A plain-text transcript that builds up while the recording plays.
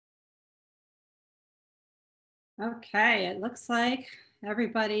Okay, it looks like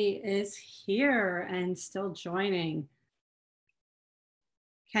everybody is here and still joining.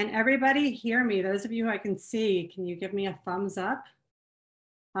 Can everybody hear me? Those of you who I can see, can you give me a thumbs up?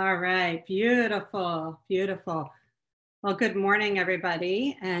 All right, beautiful, beautiful. Well, good morning,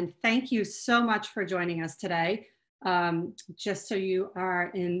 everybody, and thank you so much for joining us today. Just so you are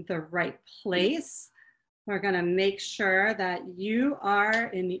in the right place, we're going to make sure that you are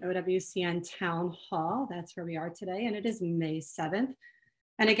in the OWCN Town Hall. That's where we are today, and it is May 7th.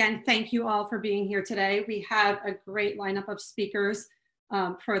 And again, thank you all for being here today. We have a great lineup of speakers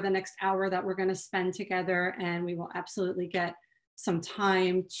for the next hour that we're going to spend together, and we will absolutely get some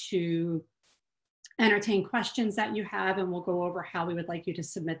time to entertain questions that you have, and we'll go over how we would like you to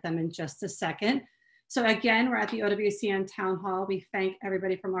submit them in just a second. So again, we're at the OWCN Town Hall. We thank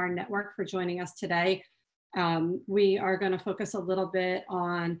everybody from our network for joining us today. We are going to focus a little bit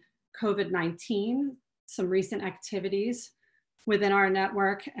on COVID-19, some recent activities within our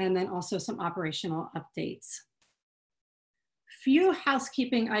network, and then also some operational updates. Few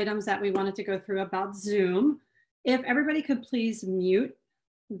housekeeping items that we wanted to go through about Zoom. If everybody could please mute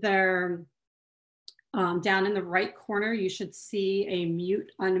their, down in the right corner, you should see a mute,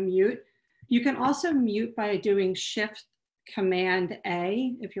 unmute. You can also mute by doing Shift Command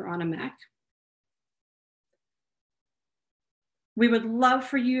A if you're on a Mac. We would love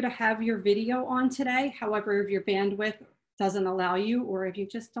for you to have your video on today. However, if your bandwidth doesn't allow you, or if you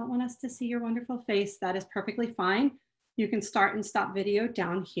just don't want us to see your wonderful face, that is perfectly fine. You can start and stop video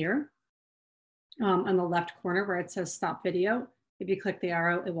down here on the left corner where it says stop video. If you click the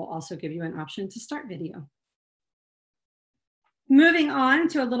arrow, it will also give you an option to start video. Moving on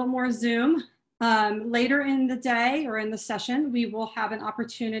to a little more Zoom. Later in the day or in the session, we will have an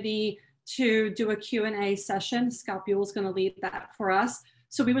opportunity to do a Q&A session. Scott Buell is going to lead that for us.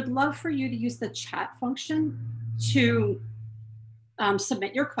 So we would love for you to use the chat function to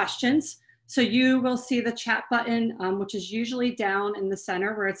submit your questions. So you will see the chat button, which is usually down in the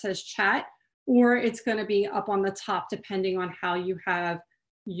center where it says chat, or it's going to be up on the top depending on how you have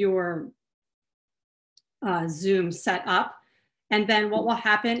your Zoom set up. And then what will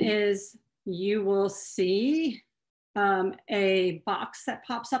happen is you will see a box that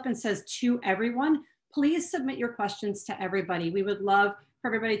pops up and says to everyone. Please submit your questions to everybody. We would love for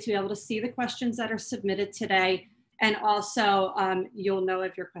everybody to be able to see the questions that are submitted today. And also you'll know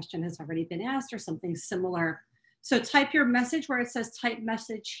if your question has already been asked or something similar. So type your message where it says type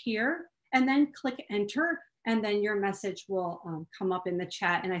message here, and then click enter, and then your message will come up in the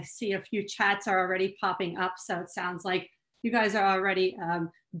chat. And I see a few chats are already popping up. So it sounds like you guys are already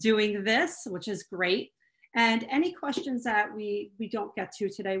doing this, which is great. And any questions that we don't get to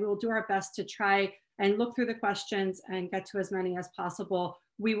today, we will do our best to try and look through the questions and get to as many as possible.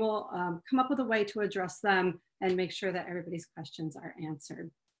 We will come up with a way to address them and make sure that everybody's questions are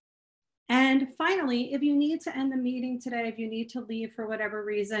answered. And finally, if you need to end the meeting today, if you need to leave for whatever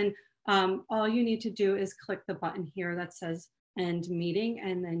reason, all you need to do is click the button here that says end meeting,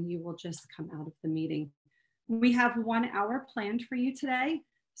 and then you will just come out of the meeting. We have 1 hour planned for you today.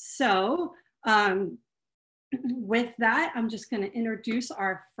 So with that, I'm just going to introduce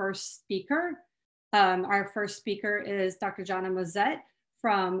our first speaker. Our first speaker is Dr. Jana Mozette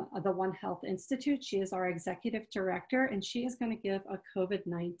from the One Health Institute. She is our executive director, and she is going to give a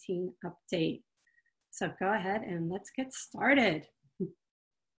COVID-19 update. So go ahead and let's get started.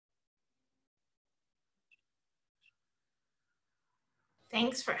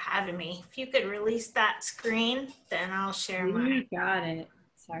 Thanks for having me. If you could release that screen, then I'll share mine. You got it.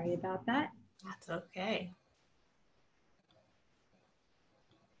 Sorry about that. That's okay.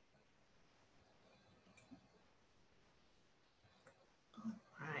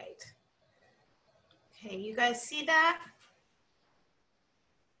 All right. Okay, you guys see that?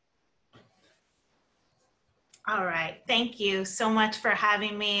 All right, thank you so much for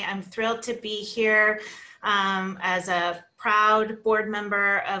having me. I'm thrilled to be here as a proud board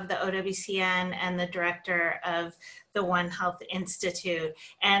member of the OWCN and the director of the One Health Institute.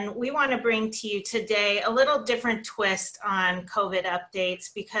 And we want to bring to you today a little different twist on COVID updates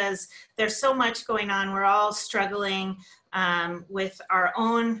because there's so much going on. We're all struggling with our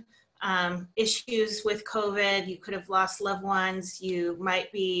own issues with COVID. You could have lost loved ones. You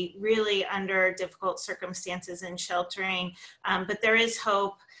might be really under difficult circumstances in sheltering, but there is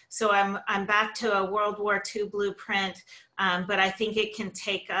hope. So I'm back to a World War II blueprint, but I think it can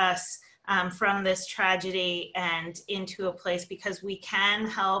take us from this tragedy and into a place because we can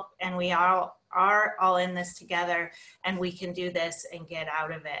help, and we are all in this together, and we can do this and get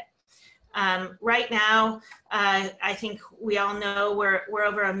out of it. Right now, I think we all know we're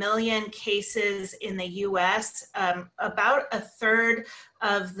over 1 million cases in the US. About a third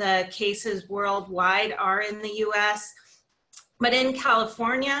of the cases worldwide are in the US. But in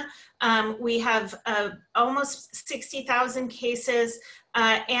California, we have almost 60,000 cases.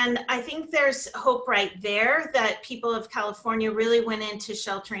 And I think there's hope right there that people of California really went into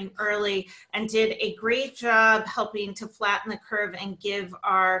sheltering early and did a great job helping to flatten the curve and give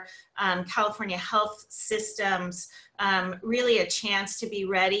our California health systems really a chance to be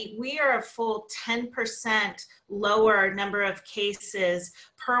ready. We are a full 10% lower number of cases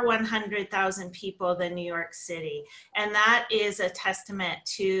per 100,000 people than New York City. And that is a testament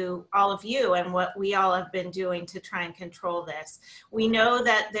to all of you and what we all have been doing to try and control this. We know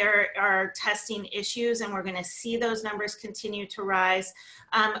that there are testing issues and we're going to see those numbers continue to rise.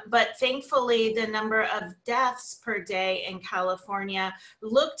 But thankfully, the number of deaths per day in California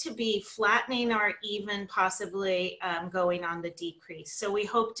look to be flattening or even possibly going on the decrease. So we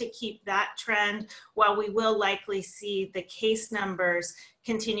hope to keep that trend, while we will likely see the case numbers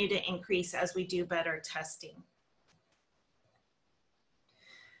continue to increase as we do better testing.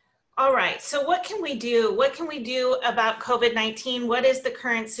 All right, so what can we do? What can we do about COVID-19? What is the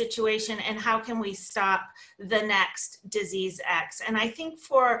current situation and how can we stop the next disease X? And I think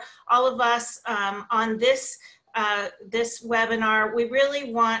for all of us on this webinar, we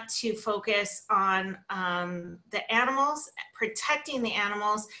really want to focus on the animals, protecting the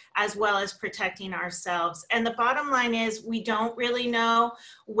animals, as well as protecting ourselves. And the bottom line is we don't really know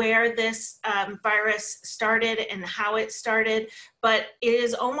where this virus started and how it started, but it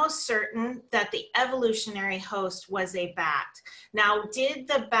is almost certain that the evolutionary host was a bat. Now, did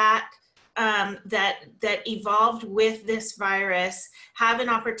the bat that evolved with this virus have an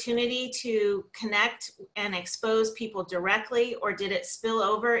opportunity to connect and expose people directly, or did it spill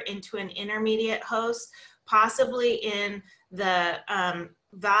over into an intermediate host, possibly in the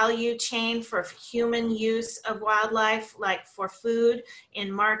value chain for human use of wildlife, like for food in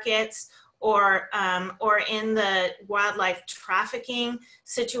markets, or in the wildlife trafficking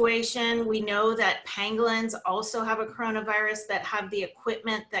situation? We know that pangolins also have a coronavirus that have the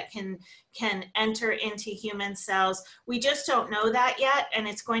equipment that can enter into human cells. We just don't know that yet, and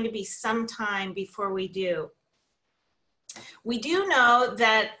it's going to be some time before we do. We do know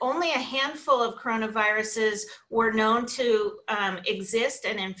that only a handful of coronaviruses were known to exist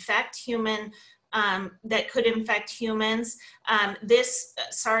and infect human that could infect humans. This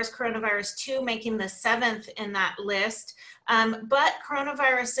SARS coronavirus 2 making the 7th in that list. But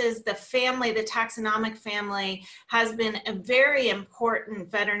coronaviruses, the family, the taxonomic family, has been a very important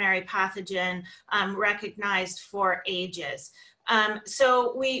veterinary pathogen recognized for ages.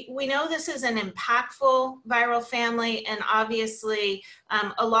 So we know this is an impactful viral family, and obviously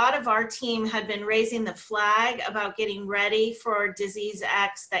a lot of our team had been raising the flag about getting ready for disease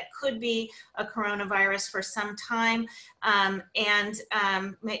X that could be a coronavirus for some time,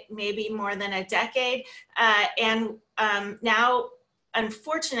 maybe more than a decade. Now,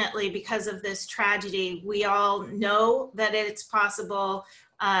 unfortunately, because of this tragedy, we all know that it's possible.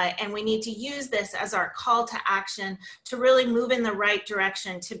 And we need to use this as our call to action to really move in the right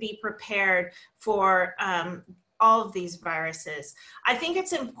direction, to be prepared for all of these viruses. I think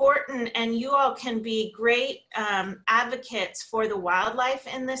it's important, and you all can be great advocates for the wildlife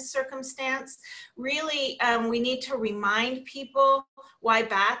in this circumstance. Really, we need to remind people why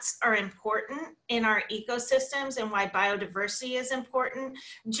bats are important in our ecosystems and why biodiversity is important.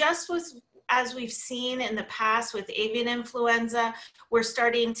 As we've seen in the past with avian influenza, we're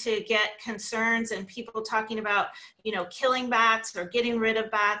starting to get concerns and people talking about, killing bats or getting rid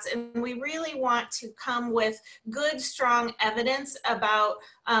of bats. And we really want to come with good, strong evidence about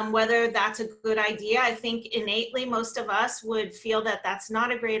whether that's a good idea. I think innately most of us would feel that that's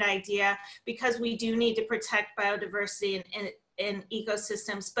not a great idea, because we do need to protect biodiversity in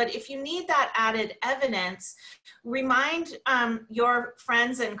ecosystems. But if you need that added evidence, remind your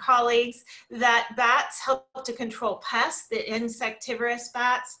friends and colleagues that bats help to control pests, the insectivorous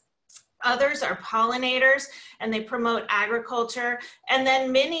bats. Others are pollinators and they promote agriculture. And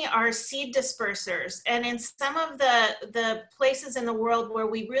then many are seed dispersers. And in some of the places in the world where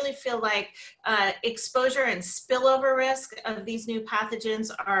we really feel like exposure and spillover risk of these new pathogens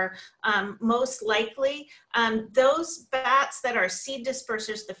are most likely, those bats that are seed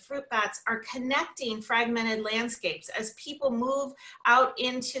dispersers, the fruit bats, are connecting fragmented landscapes as people move out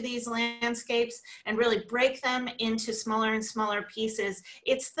into these landscapes and really break them into smaller and smaller pieces.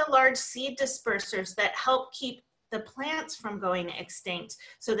 It's the large seed dispersers that help keep the plants from going extinct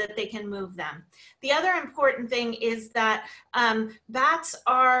so that they can move them. The other important thing is that bats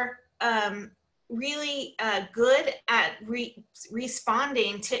are really good at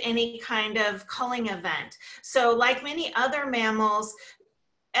responding to any kind of culling event. So like many other mammals,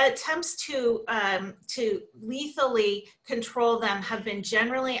 attempts to lethally control them have been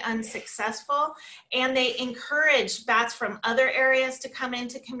generally unsuccessful, and they encourage bats from other areas to come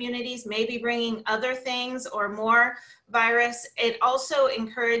into communities, maybe bringing other things or more virus. It also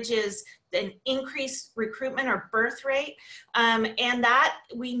encourages an increased recruitment or birth rate, and that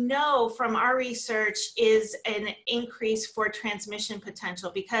we know from our research is an increase for transmission potential,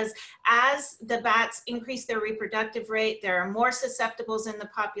 because as the bats increase their reproductive rate, there are more susceptibles in the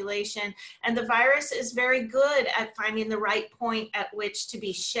population, and the virus is very good at finding the right point at which to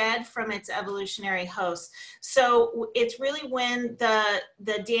be shed from its evolutionary host. So it's really when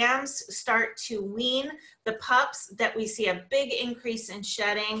the dams start to wean the pups that we see a big increase in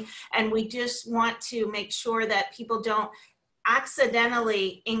shedding, and we just want to make sure that people don't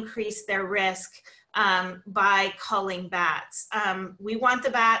accidentally increase their risk by culling bats. We want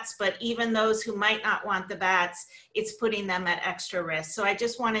the bats, but even those who might not want the bats, it's putting them at extra risk. So I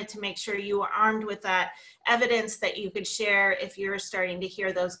just wanted to make sure you were armed with that evidence that you could share if you're starting to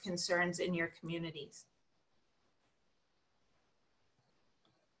hear those concerns in your communities.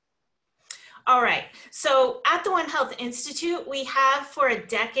 All right, so at the One Health Institute, we have for a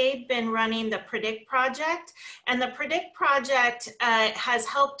decade been running the PREDICT project, and the PREDICT project has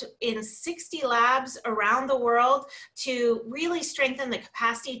helped in 60 labs around the world to really strengthen the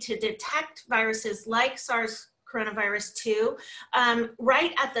capacity to detect viruses like SARS coronavirus 2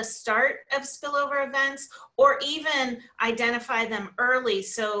 right at the start of spillover events, or even identify them early.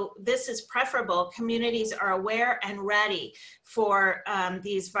 So this is preferable. Communities are aware and ready for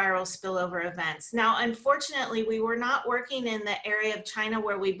these viral spillover events. Now, unfortunately, we were not working in the area of China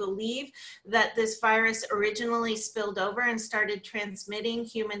where we believe that this virus originally spilled over and started transmitting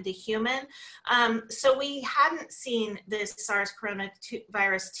human to human. So we hadn't seen this SARS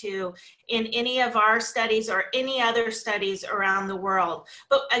coronavirus 2 in any of our studies or any other studies around the world.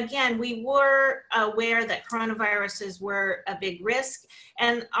 But again, we were aware that coronaviruses were a big risk,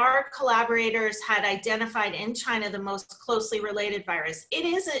 and our collaborators had identified in China the most closely related virus.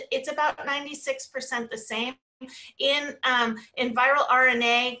 It's about 96% the same. In viral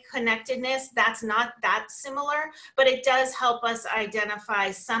RNA connectedness, that's not that similar, but it does help us identify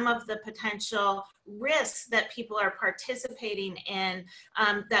some of the potential risks that people are participating in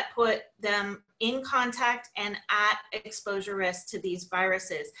that put them in contact and at exposure risk to these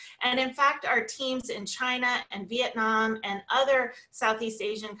viruses. And in fact, our teams in China and Vietnam and other Southeast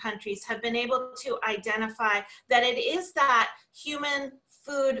Asian countries have been able to identify that it is that human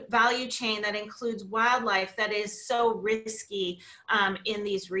food value chain that includes wildlife that is so risky in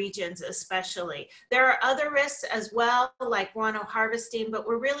these regions especially. There are other risks as well, like guano harvesting, but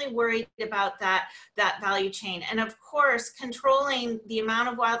we're really worried about that value chain. And of course, controlling the amount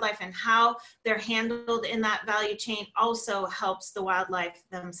of wildlife and how they're handled in that value chain also helps the wildlife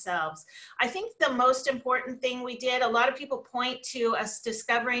themselves. I think the most important thing we did, a lot of people point to us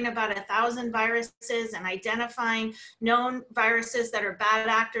discovering about 1,000 viruses and identifying known viruses that are bad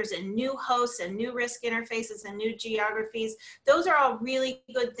actors and new hosts and new risk interfaces and new geographies. Those are all really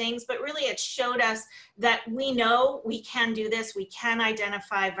good things, but really it showed us that we know we can do this. We can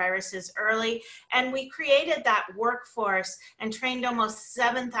identify viruses early, and we created that workforce and trained almost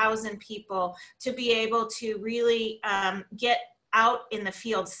 7,000 people to be able to really get out in the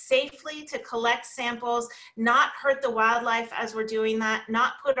field safely to collect samples, not hurt the wildlife as we're doing that,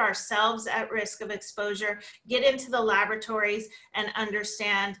 not put ourselves at risk of exposure, get into the laboratories and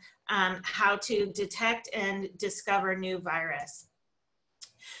understand how to detect and discover new virus.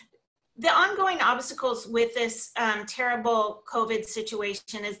 The ongoing obstacles with this terrible COVID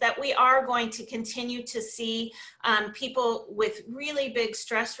situation is that we are going to continue to see people with really big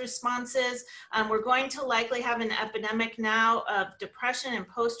stress responses. We're going to likely have an epidemic now of depression and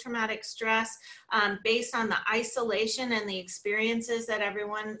post-traumatic stress based on the isolation and the experiences that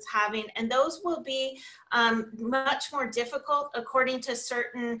everyone's having. And those will be much more difficult according to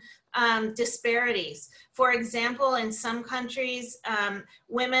certain disparities. For example, in some countries,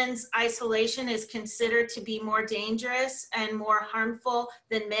 women's isolation is considered to be more dangerous and more harmful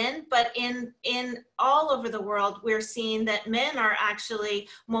than men, but in all over the world, we're seeing that men are actually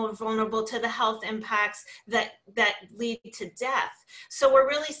more vulnerable to the health impacts that lead to death. So we're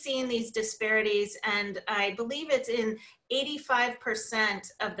really seeing these disparities, and I believe it's in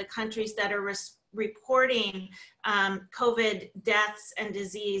 85% of the countries that are reporting COVID deaths and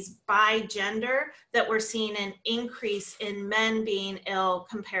disease by gender that we're seeing an increase in men being ill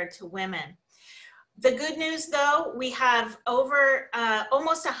compared to women. The good news, though, we have over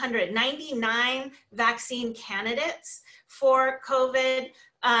almost 199 vaccine candidates for COVID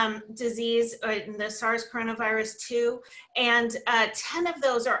disease, the SARS coronavirus 2, and 10 of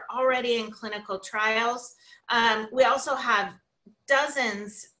those are already in clinical trials. We also have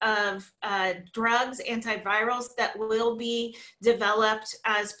dozens of drugs, antivirals that will be developed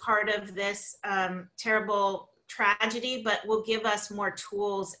as part of this terrible tragedy, but will give us more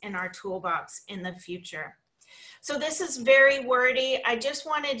tools in our toolbox in the future. So this is very wordy. I just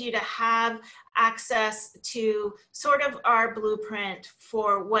wanted you to have access to sort of our blueprint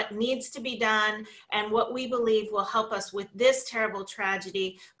for what needs to be done and what we believe will help us with this terrible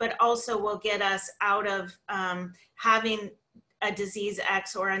tragedy, but also will get us out of having a disease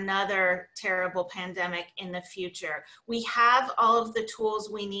X or another terrible pandemic in the future. We have all of the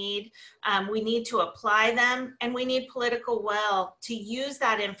tools we need. We need to apply them, and we need political will to use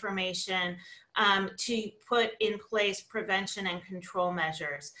that information to put in place prevention and control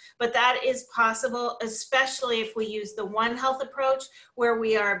measures. But that is possible, especially if we use the One Health approach, where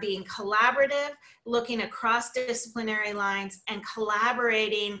we are being collaborative, looking across disciplinary lines and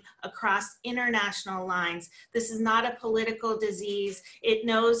collaborating across international lines. This is not a political disease. It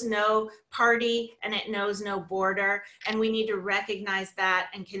knows no party and it knows no border. And we need to recognize that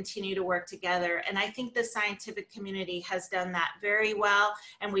and continue to work together. And I think the scientific community has done that very well.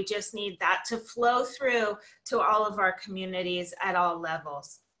 And we just need that to flow through to all of our communities at all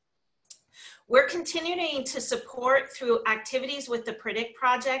levels. We're continuing to support through activities with the PREDICT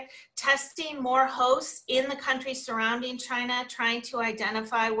project, testing more hosts in the countries surrounding China, trying to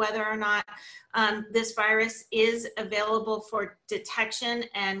identify whether or not this virus is available for detection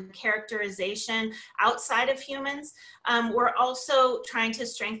and characterization outside of humans. We're also trying to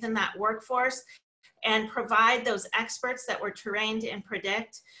strengthen that workforce and provide those experts that were trained in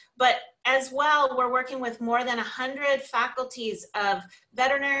PREDICT. But as well, we're working with more than 100 faculties of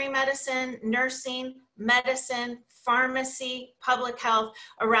veterinary medicine, nursing, medicine, pharmacy, public health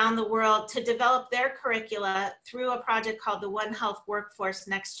around the world to develop their curricula through a project called the One Health Workforce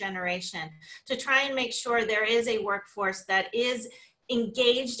Next Generation, to try and make sure there is a workforce that is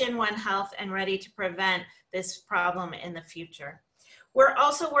engaged in One Health and ready to prevent this problem in the future. We're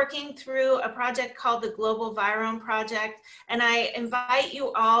also working through a project called the Global Virome Project, and I invite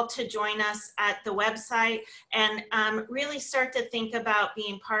you all to join us at the website and really start to think about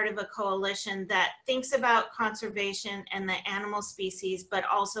being part of a coalition that thinks about conservation and the animal species, but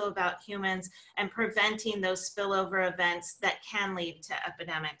also about humans and preventing those spillover events that can lead to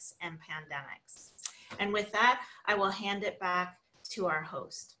epidemics and pandemics. And with that, I will hand it back to our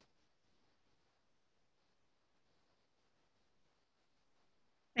host.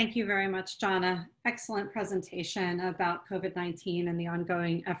 Thank you very much, Jonna. Excellent presentation about COVID-19 and the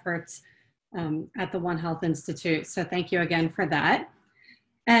ongoing efforts at the One Health Institute. So thank you again for that.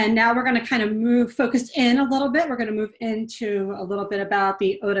 And now we're going to kind of move focused in a little bit. We're going to move into a little bit about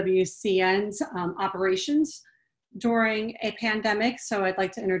the OWCN's operations during a pandemic. So I'd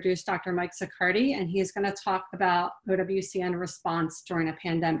like to introduce Dr. Mike Siccardi, and he's going to talk about OWCN response during a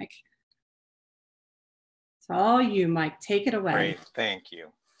pandemic. So all you, Mike, take it away. Great, thank you,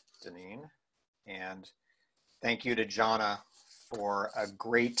 Deneen. And thank you to Jonna for a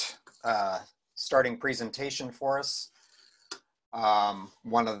great starting presentation for us.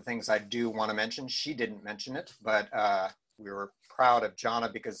 One of the things I do want to mention, she didn't mention it, but we were proud of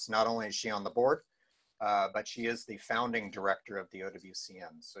Jonna because not only is she on the board, but she is the founding director of the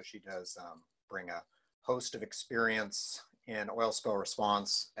OWCN. So she does bring a host of experience in oil spill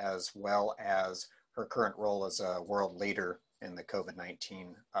response, as well as her current role as a world leader in the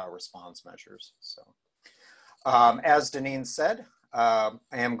COVID-19 response measures. So as Deneen said, I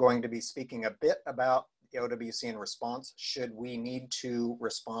am going to be speaking a bit about the OWCN response should we need to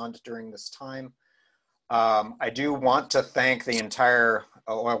respond during this time. I do want to thank the entire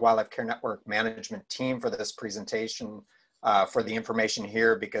Oil Wildlife Care Network management team for this presentation, for the information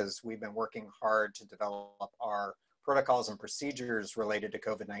here, because we've been working hard to develop our protocols and procedures related to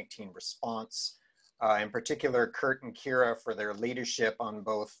COVID-19 response. In particular, Kurt and Kira for their leadership on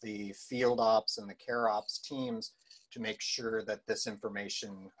both the field ops and the care ops teams to make sure that this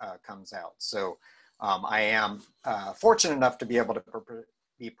information comes out. So I am fortunate enough to be able to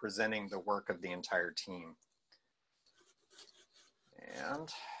be presenting the work of the entire team. And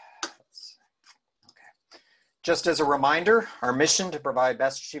let's see. Okay. Just as a reminder, our mission to provide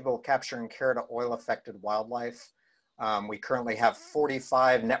best achievable capture and care to oil affected wildlife. We currently have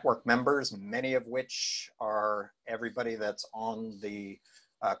 45 network members, many of which are everybody that's on the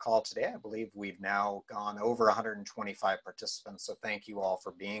call today. I believe we've now gone over 125 participants, so thank you all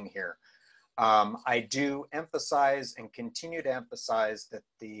for being here. I do emphasize and continue to emphasize that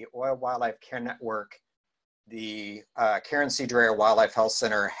the Oil Wildlife Care Network, the Karen C. Dreyer Wildlife Health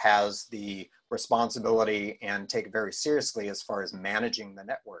Center, has the responsibility and take it very seriously as far as managing the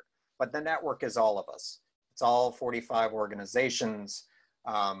network. But the network is all of us. It's all 45 organizations,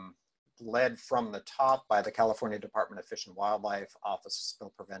 led from the top by the California Department of Fish and Wildlife, Office of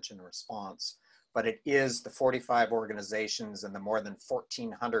Spill Prevention and Response. But it is the 45 organizations and the more than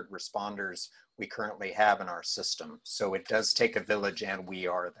 1,400 responders we currently have in our system. So it does take a village, and we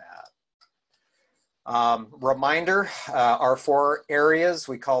are that. Reminder, our 4 areas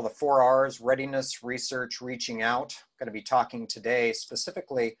we call the 4 R's: readiness, research, reaching out. I'm going to be talking today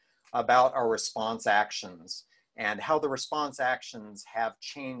specifically about our response actions and how the response actions have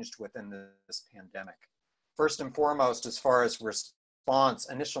changed within this pandemic. First and foremost, as far as response,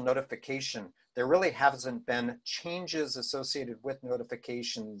 initial notification, there really hasn't been changes associated with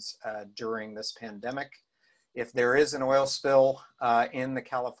notifications during this pandemic. If there is an oil spill in the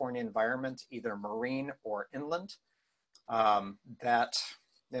California environment, either marine or inland, that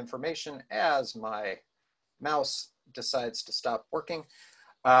information, as my mouse decides to stop working,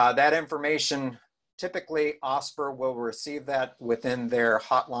 that information, typically OSPR will receive that within their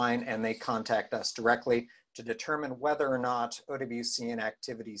hotline, and they contact us directly to determine whether or not OWCN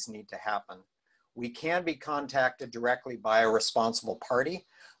activities need to happen. We can be contacted directly by a responsible party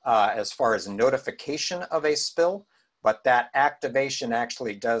as far as notification of a spill, but that activation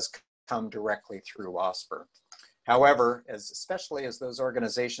actually does come directly through OSPR. However, especially as those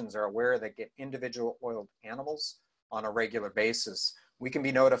organizations are aware that get individual oiled animals on a regular basis, we can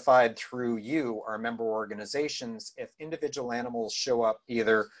be notified through you, our member organizations, if individual animals show up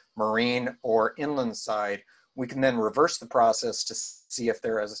either marine or inland side. We can then reverse the process to see if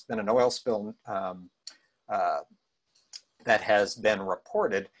there has been an oil spill that has been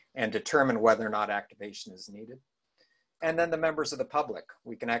reported and determine whether or not activation is needed. And then the members of the public.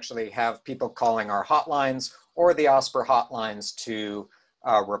 We can actually have people calling our hotlines or the OSPR hotlines to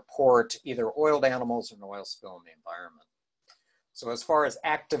report either oiled animals or an oil spill in the environment. So as far as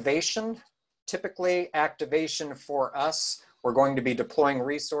activation, typically activation for us, we're going to be deploying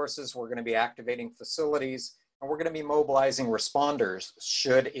resources, we're going to be activating facilities, and we're going to be mobilizing responders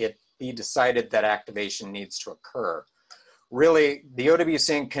should it be decided that activation needs to occur. Really, the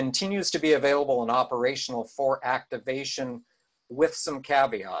OWCN continues to be available and operational for activation with some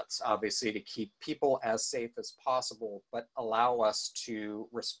caveats, obviously, to keep people as safe as possible, but allow us to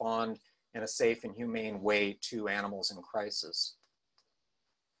respond in a safe and humane way to animals in crisis.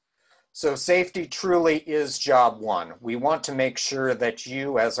 So safety truly is job one. We want to make sure that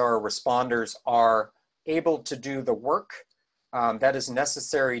you, as our responders, are able to do the work that is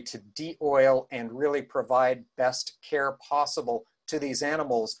necessary to de-oil and really provide best care possible to these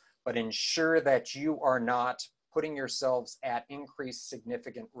animals, but ensure that you are not putting yourselves at increased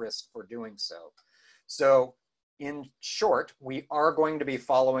significant risk for doing so. So in short, we are going to be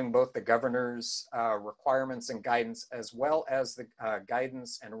following both the governor's requirements and guidance, as well as the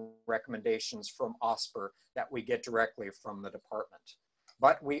guidance and recommendations from OSPR that we get directly from the department.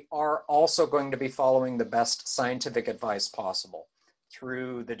 But we are also going to be following the best scientific advice possible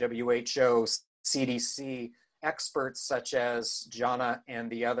through the WHO, CDC, experts such as Jana and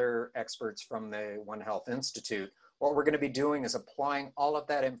the other experts from the One Health Institute. What we're going to be doing is applying all of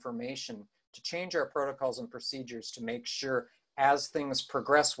that information to change our protocols and procedures to make sure as things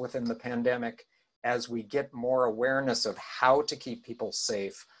progress within the pandemic, as we get more awareness of how to keep people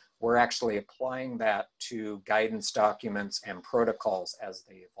safe, we're actually applying that to guidance documents and protocols as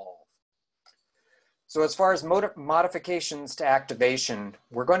they evolve. So as far as modifications to activation,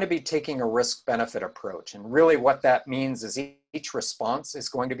 we're going to be taking a risk-benefit approach. And really what that means is each response is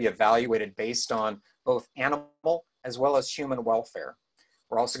going to be evaluated based on both animal as well as human welfare.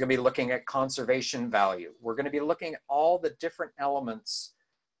 We're also going to be looking at conservation value. We're going to be looking at all the different elements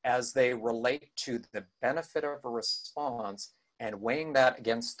as they relate to the benefit of a response and weighing that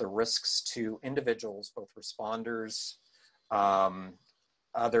against the risks to individuals, both responders,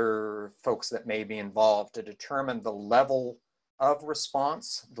 other folks that may be involved, to determine the level of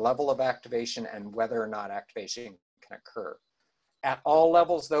response, the level of activation, and whether or not activation can occur. At all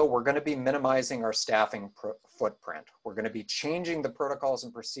levels, though, we're going to be minimizing our staffing footprint. We're going to be changing the protocols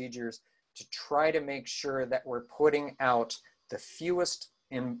and procedures to try to make sure that we're putting out the fewest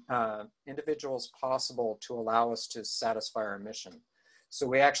individuals possible to allow us to satisfy our mission. So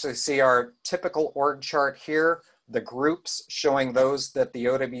we actually see our typical org chart here, the groups showing those that the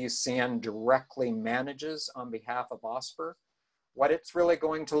OWCN directly manages on behalf of OSPR. What it's really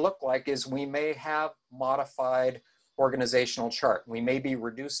going to look like is we may have modified organizational chart. We may be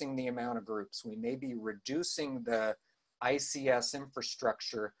reducing the amount of groups. We may be reducing the ICS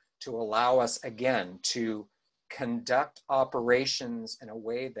infrastructure to allow us, again, to conduct operations in a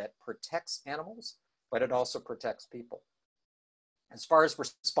way that protects animals, but it also protects people. As far as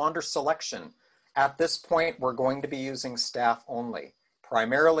responder selection, at this point, we're going to be using staff only,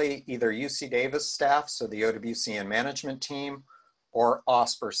 primarily either UC Davis staff, so the OWCN management team, or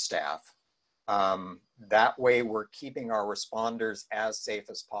OSPR staff. That way, we're keeping our responders as safe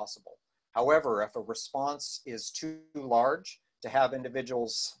as possible. However, if a response is too large to have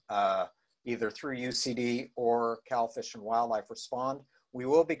individuals either through UCD or Cal Fish and Wildlife respond, we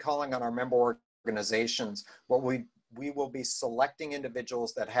will be calling on our member organizations, but we will be selecting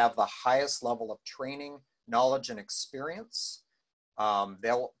individuals that have the highest level of training, knowledge, and experience.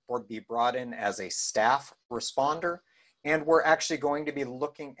 They'll be brought in as a staff responder, and we're actually going to be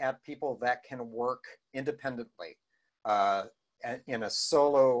looking at people that can work independently in a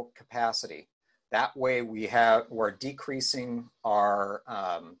solo capacity. That way we're decreasing our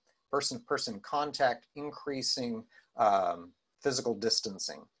person-to-person contact, increasing physical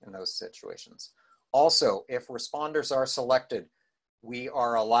distancing in those situations. Also, if responders are selected, we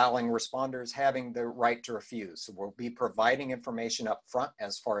are allowing responders having the right to refuse. So we'll be providing information up front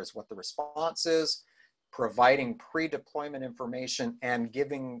as far as what the response is, providing pre-deployment information, and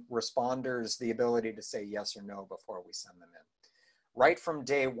giving responders the ability to say yes or no before we send them in. Right from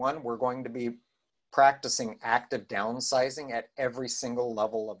day one, we're going to be practicing active downsizing at every single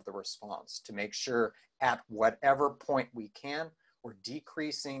level of the response to make sure at whatever point we can, we're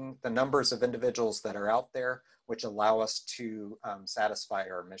decreasing the numbers of individuals that are out there, which allow us to satisfy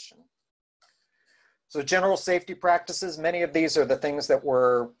our mission. So general safety practices, many of these are the things that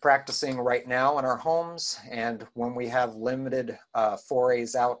we're practicing right now in our homes and when we have limited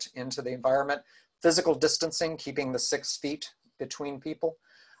forays out into the environment. Physical distancing, keeping the 6 feet between people.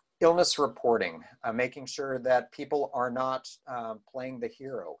 Illness reporting, making sure that people are not playing the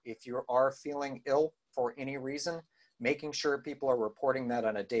hero. If you are feeling ill for any reason, making sure people are reporting that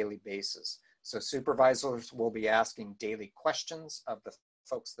on a daily basis. So supervisors will be asking daily questions of the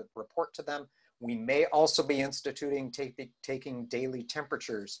folks that report to them. We may also be instituting taking daily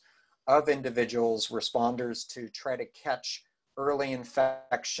temperatures of individuals, responders, to try to catch early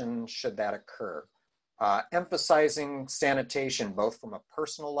infection should that occur. Emphasizing sanitation, both from a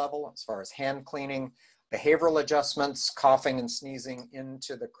personal level, as far as hand cleaning, behavioral adjustments, coughing and sneezing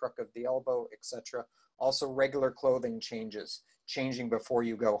into the crook of the elbow, etc. Also regular clothing changes, changing before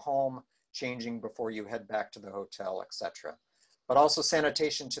you go home, changing before you head back to the hotel, etc. But also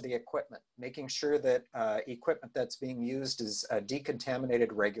sanitation to the equipment, making sure that equipment that's being used is decontaminated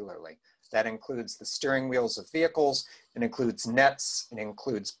regularly. That includes the steering wheels of vehicles, it includes nets, it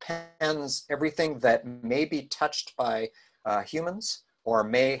includes pens, everything that may be touched by humans or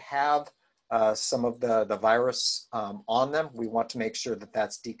may have some of the virus on them. We want to make sure that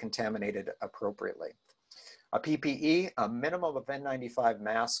that's decontaminated appropriately. A PPE, a minimum of N95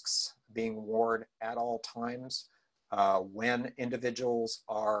 masks being worn at all times when individuals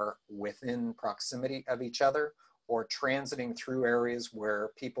are within proximity of each other or transiting through areas where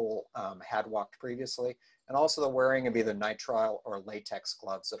people had walked previously, and also the wearing of either nitrile or latex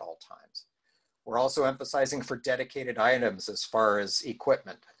gloves at all times. We're also emphasizing for dedicated items as far as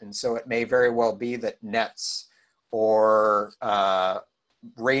equipment. And so it may very well be that nets or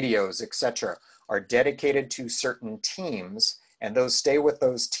radios, etc., are dedicated to certain teams, and those stay with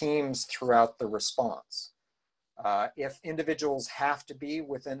those teams throughout the response. If individuals have to be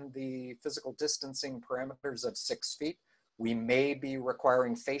within the physical distancing parameters of 6 feet, we may be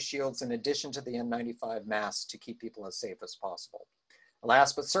requiring face shields in addition to the N95 masks to keep people as safe as possible.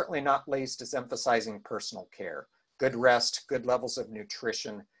 Last but certainly not least is emphasizing personal care, good rest, good levels of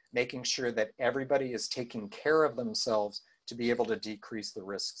nutrition, making sure that everybody is taking care of themselves to be able to decrease the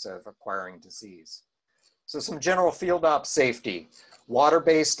risks of acquiring disease. So some general field op safety,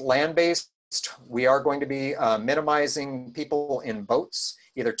 water-based, land-based. We are going to be minimizing people in boats,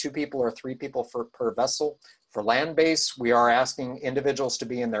 either 2 people or 3 people per vessel. For land-based, we are asking individuals to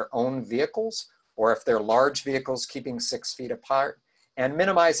be in their own vehicles, or if they're large vehicles, keeping 6 feet apart, and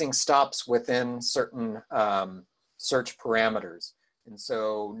minimizing stops within certain search parameters. And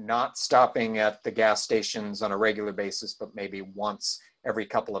so not stopping at the gas stations on a regular basis, but maybe once every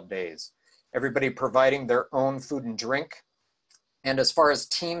couple of days. Everybody providing their own food and drink. And as far as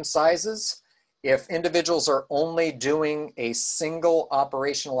team sizes, if individuals are only doing a single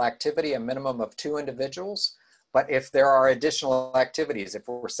operational activity, a minimum of 2 individuals, but if there are additional activities, if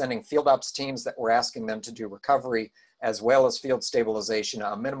we're sending field ops teams that we're asking them to do recovery as well as field stabilization,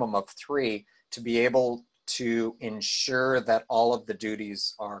 a minimum of 3 to be able to ensure that all of the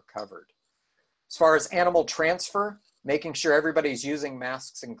duties are covered. As far as animal transfer, making sure everybody's using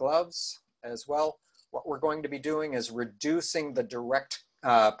masks and gloves as well. What we're going to be doing is reducing the direct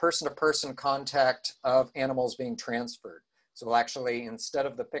person-to-person contact of animals being transferred. So we'll actually, instead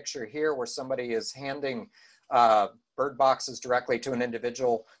of the picture here where somebody is handing bird boxes directly to an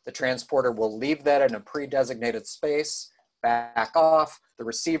individual, the transporter will leave that in a pre-designated space, back off, the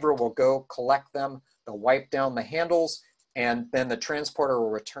receiver will go collect them, they'll wipe down the handles, and then the transporter will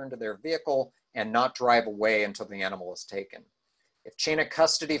return to their vehicle and not drive away until the animal is taken. If chain of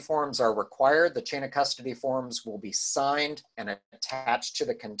custody forms are required, the chain of custody forms will be signed and attached to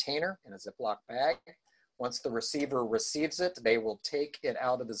the container in a Ziploc bag. Once the receiver receives it, they will take it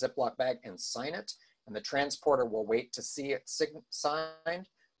out of the Ziploc bag and sign it, and the transporter will wait to see it signed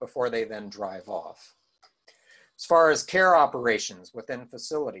before they then drive off. As far as care operations within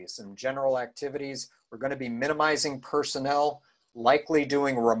facilities and general activities, we're going to be minimizing personnel, likely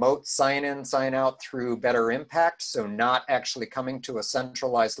doing remote sign-in, sign-out through Better Impact, so not actually coming to a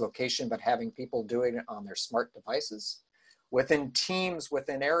centralized location, but having people doing it on their smart devices. Within teams,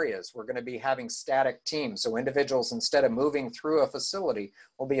 within areas, we're going to be having static teams, so individuals, instead of moving through a facility,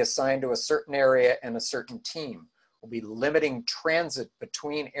 will be assigned to a certain area and a certain team. We'll be limiting transit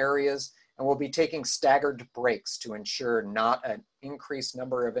between areas, and we'll be taking staggered breaks to ensure not an increased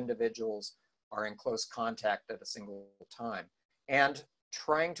number of individuals are in close contact at a single time. And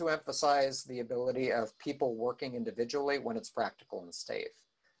trying to emphasize the ability of people working individually when it's practical and safe.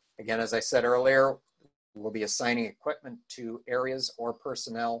 Again, as I said earlier, we'll be assigning equipment to areas or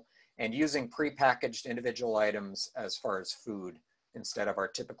personnel and using prepackaged individual items as far as food instead of our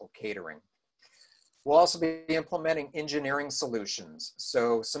typical catering. We'll also be implementing engineering solutions.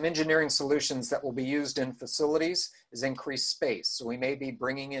 So some engineering solutions that will be used in facilities is increased space. So we may be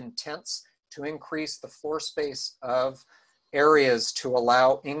bringing in tents to increase the floor space of areas to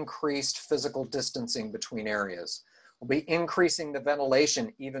allow increased physical distancing between areas. We'll be increasing the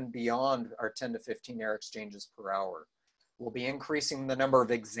ventilation even beyond our 10 to 15 air exchanges per hour. We'll be increasing the number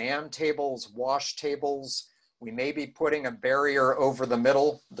of exam tables, wash tables. We may be putting a barrier over the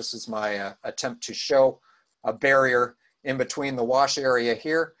middle. This is my attempt to show a barrier in between the wash area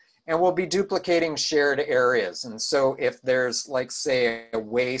here. And we'll be duplicating shared areas. And so if there's, like, say, a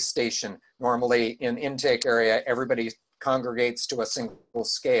weigh station, normally in intake area, everybody congregates to a single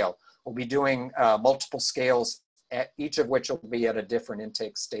scale. We'll be doing multiple scales, at each of which will be at a different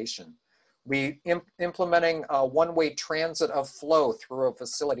intake station. We implementing one-way transit of flow through a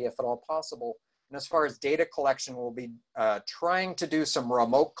facility if at all possible. And as far as data collection, we'll be trying to do some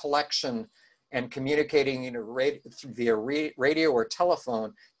remote collection and communicating via radio or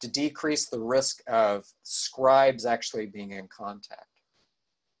telephone to decrease the risk of scribes actually being in contact.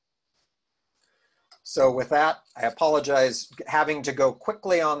 So with that, I apologize having to go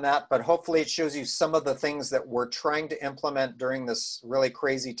quickly on that, but hopefully it shows you some of the things that we're trying to implement during this really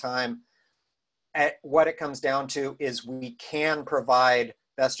crazy time. What it comes down to is we can provide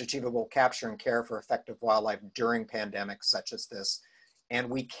best achievable capture and care for effective wildlife during pandemics such as this. And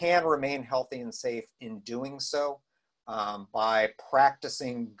we can remain healthy and safe in doing so by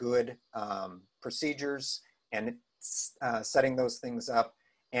practicing good procedures and setting those things up.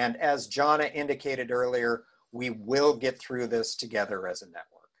 And as Jonna indicated earlier, we will get through this together as a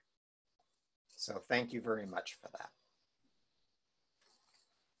network. So thank you very much for that.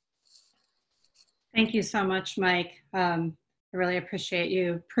 Thank you so much, Mike. I really appreciate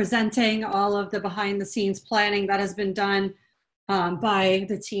you presenting all of the behind the scenes planning that has been done by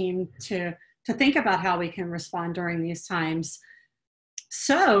the team to think about how we can respond during these times.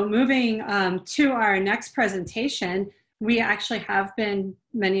 So moving to our next presentation, we actually have been,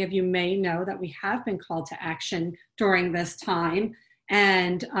 many of you may know that we have been called to action during this time.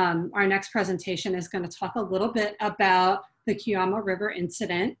 And our next presentation is going to talk a little bit about the Kiama River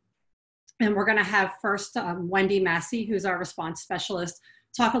incident. And we're going to have first Wendy Massey, who's our response specialist,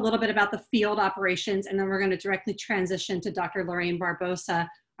 talk a little bit about the field operations, and then we're going to directly transition to Dr. Lorraine Barbosa,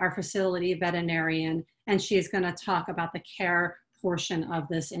 our facility veterinarian, and she's going to talk about the care portion of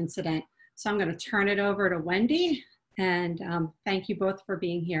this incident. So I'm going to turn it over to Wendy, and thank you both for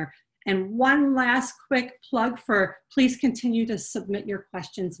being here. And one last quick plug for, please continue to submit your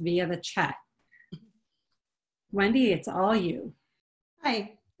questions via the chat. Wendy, it's all you.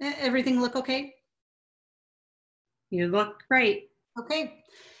 Hi, everything look okay? You look great. Okay,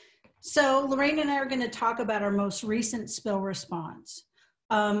 so Lorraine and I are going to talk about our most recent spill response.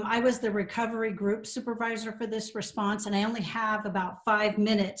 I was the recovery group supervisor for this response, and I only have about 5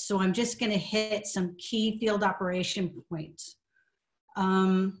 minutes, so I'm just going to hit some key field operation points.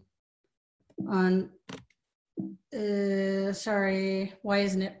 On Sorry, why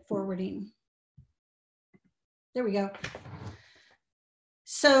isn't it forwarding? There we go.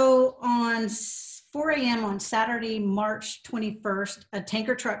 So on 4 a.m. on Saturday, March 21st, a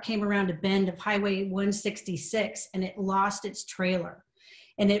tanker truck came around a bend of Highway 166 and it lost its trailer.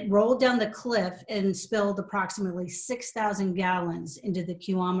 And it rolled down the cliff and spilled approximately 6,000 gallons into the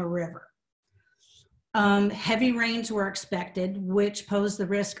Kiwama River. Heavy rains were expected, which posed the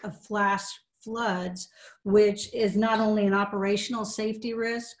risk of flash floods, which is not only an operational safety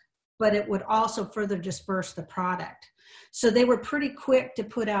risk, but it would also further disperse the product. So they were pretty quick to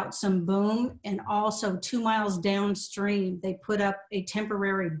put out some boom, and also 2 miles downstream, they put up a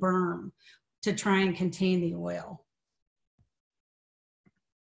temporary berm to try and contain the oil.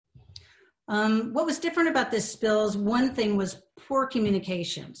 What was different about this spill is one thing was poor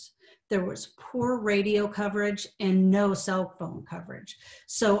communications. There was poor radio coverage and no cell phone coverage.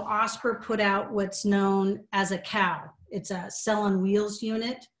 So OSPR put out what's known as a COW. It's a cell on wheels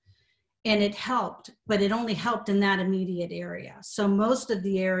unit, and it helped, but it only helped in that immediate area. So most of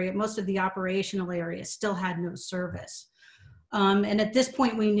the operational area still had no service. And at this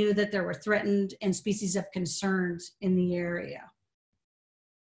point, we knew that there were threatened and species of concerns in the area.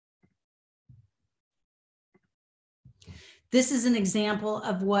 This is an example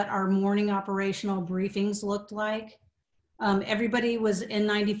of what our morning operational briefings looked like. Everybody was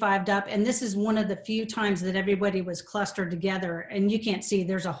N95'd up, and this is one of the few times that everybody was clustered together, and you can't see,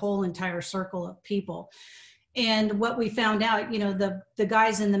 there's a whole entire circle of people. And what we found out, you know, the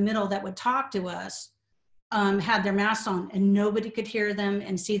guys in the middle that would talk to us had their masks on, and nobody could hear them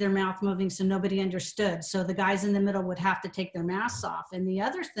and see their mouth moving, so nobody understood. So the guys in the middle would have to take their masks off. And the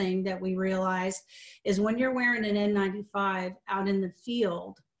other thing that we realized is when you're wearing an N95 out in the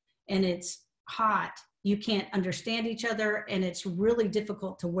field and it's hot, you can't understand each other, and it's really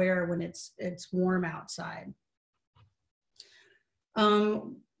difficult to wear when it's warm outside.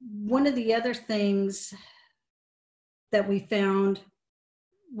 One of the other things that we found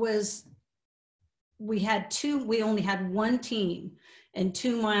was we only had one team and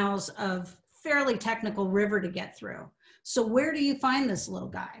 2 miles of fairly technical river to get through. So where do you find this little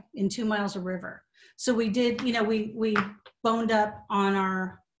guy in 2 miles of river? So we did, you know, we boned up on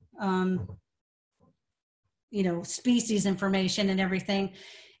our, you know, species information and everything.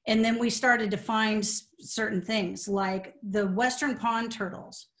 And then we started to find certain things like the Western pond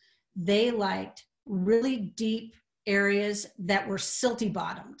turtles. They liked really deep areas that were silty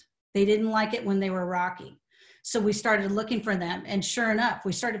bottomed. They didn't like it when they were rocky. So we started looking for them. And sure enough,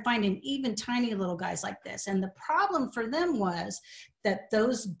 we started finding even tiny little guys like this. And the problem for them was that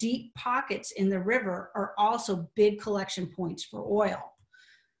those deep pockets in the river are also big collection points for oil.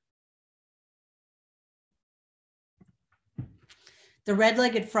 The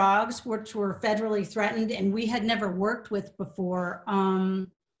red-legged frogs, which were federally threatened and we had never worked with before,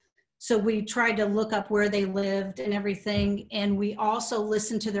 so we tried to look up where they lived and everything, and we also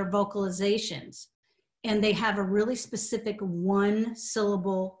listened to their vocalizations. And they have a really specific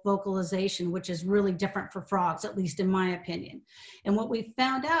one-syllable vocalization, which is really different for frogs, at least in my opinion. And what we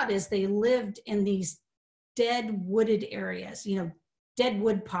found out is they lived in these dead wooded areas, you know, dead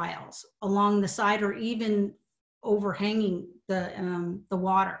wood piles along the side or even overhanging the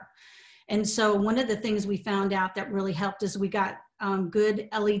water. And so one of the things we found out that really helped is we got good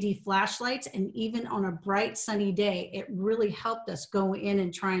LED flashlights, and even on a bright sunny day, it really helped us go in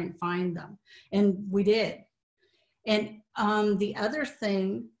and try and find them. And we did. And the other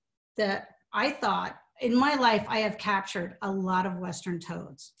thing that I thought, in my life, I have captured a lot of Western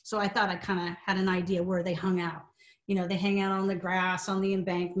toads. So I thought I kind of had an idea where they hung out. You know, they hang out on the grass, on the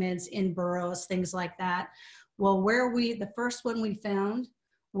embankments, in burrows, things like that. Well, the first one we found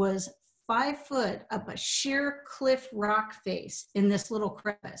was 5 foot up a sheer cliff rock face in this little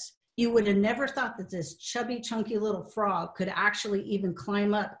crevice. You would have never thought that this chubby, chunky little frog could actually even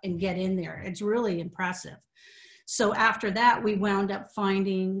climb up and get in there. It's really impressive. So after that, we wound up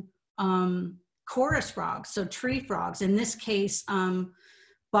finding chorus frogs, so tree frogs, in this case,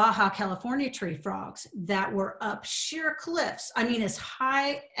 Baja California tree frogs that were up sheer cliffs. I mean, as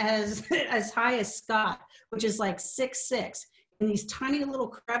high as Scott, which is like 6'6", in these tiny little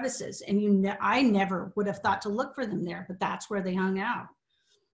crevices. And I never would have thought to look for them there, but that's where they hung out.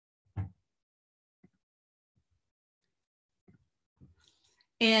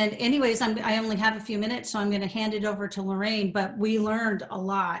 And anyways, I only have a few minutes, so I'm going to hand it over to Lorraine, but we learned a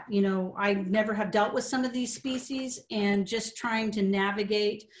lot. You know, I never have dealt with some of these species, and just trying to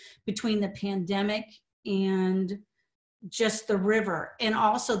navigate between the pandemic and just the river, and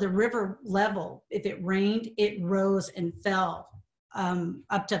also the river level. If it rained, it rose and fell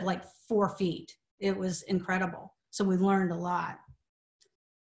up to like 4 feet. It was incredible. So we learned a lot.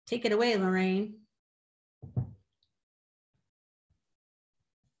 Take it away, Lorraine.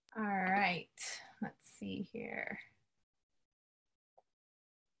 All right, let's see here.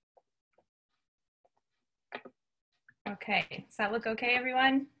 Okay, does that look okay,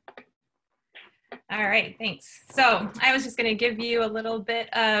 everyone? All right, thanks. So I was just going to give you a little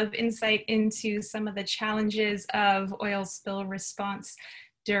bit of insight into some of the challenges of oil spill response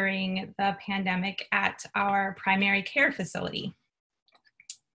during the pandemic at our primary care facility.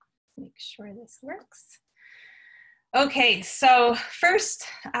 Make sure this works. Okay, so first,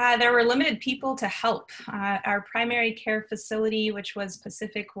 there were limited people to help. Our primary care facility, which was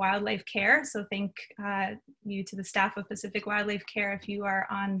Pacific Wildlife Care, so thank you to the staff of Pacific Wildlife Care if you are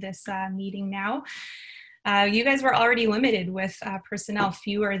on this meeting now. You guys were already limited with personnel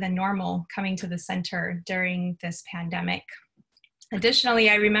fewer than normal coming to the center during this pandemic. Additionally,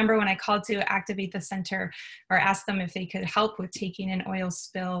 I remember when I called to activate the center or asked them if they could help with taking in oil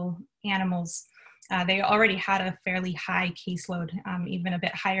spill animals. They already had a fairly high caseload, even a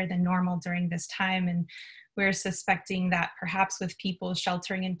bit higher than normal during this time. And we're suspecting that perhaps with people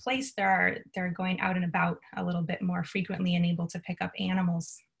sheltering in place, they're going out and about a little bit more frequently and able to pick up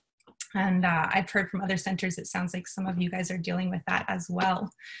animals. And I've heard from other centers, it sounds like some of you guys are dealing with that as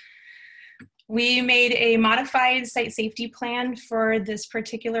well. We made a modified site safety plan for this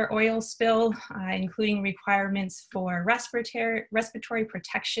particular oil spill, including requirements for respiratory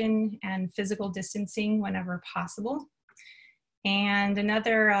protection and physical distancing whenever possible. And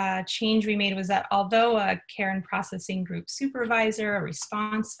another change we made was that although a care and processing group supervisor, a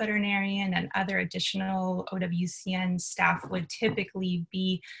response veterinarian, and other additional OWCN staff would typically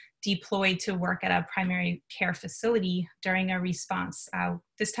be deployed to work at a primary care facility during a response,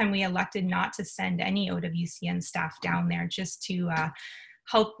 this time we elected not to send any OWCN staff down there, just to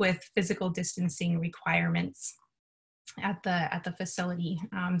help with physical distancing requirements at the facility.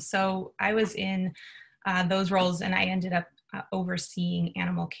 So I was in those roles, and I ended up overseeing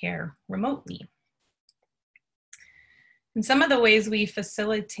animal care remotely. And some of the ways we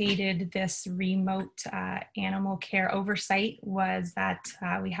facilitated this remote animal care oversight was that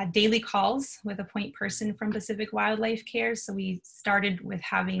we had daily calls with a point person from Pacific Wildlife Care. So we started with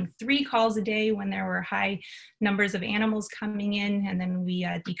having 3 calls a day when there were high numbers of animals coming in, and then we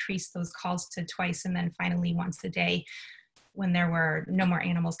decreased those calls to twice, and then finally once a day when there were no more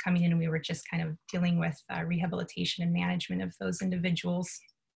animals coming in and we were just kind of dealing with rehabilitation and management of those individuals.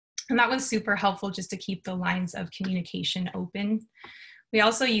 And that was super helpful just to keep the lines of communication open. We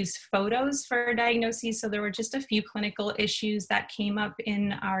also used photos for diagnoses. So there were just a few clinical issues that came up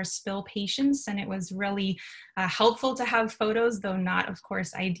in our spill patients, and it was really helpful to have photos, though not, of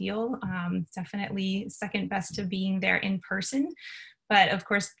course, ideal. Definitely second best to being there in person. But of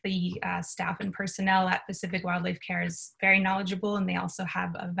course, the staff and personnel at Pacific Wildlife Care is very knowledgeable, and they also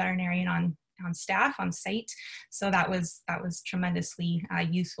have a veterinarian on staff on site. So that was tremendously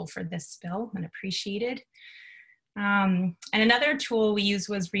useful for this spill and appreciated. And another tool we used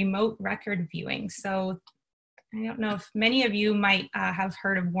was remote record viewing. So I don't know if many of you might have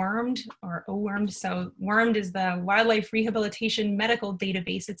heard of WORMD or OWRMD. So WORMD is the Wildlife Rehabilitation Medical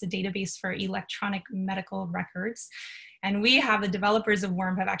Database. It's a database for electronic medical records. And we have, the developers of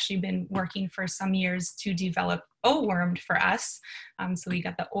WORMD have actually been working for some years to develop OWRMD for us. So we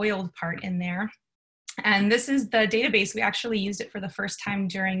got the oiled part in there. And this is the database. We actually used it for the first time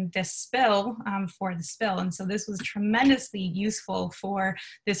during this spill, for the spill. And so this was tremendously useful for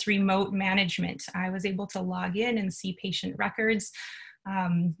this remote management. I was able to log in and see patient records.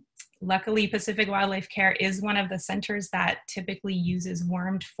 Luckily, Pacific Wildlife Care is one of the centers that typically uses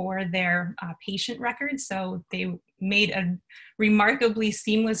WORMD for their patient records. So they made a remarkably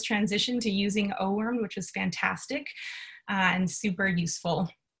seamless transition to using OWRMD, which was fantastic and super useful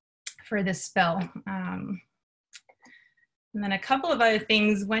for this spill. And then a couple of other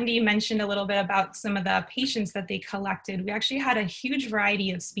things. Wendy mentioned a little bit about some of the patients that they collected. We actually had a huge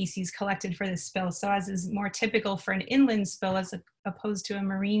variety of species collected for this spill. So as is more typical for an inland spill as opposed to a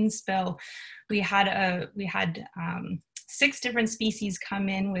marine spill, we had 6 different species come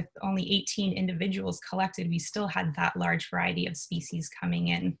in with only 18 individuals collected. We still had that large variety of species coming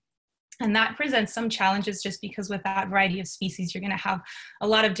in. And that presents some challenges just because with that variety of species, you're going to have a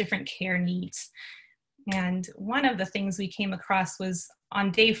lot of different care needs. And one of the things we came across was on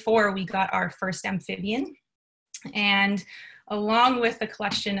day 4, we got our first amphibian. And along with the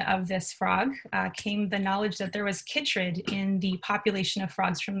collection of this frog came the knowledge that there was chytrid in the population of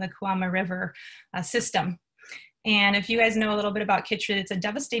frogs from the Kuama River system. And if you guys know a little bit about chytrid, it's a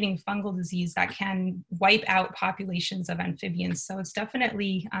devastating fungal disease that can wipe out populations of amphibians. So it's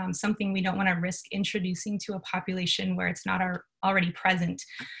definitely something we don't want to risk introducing to a population where it's not already present.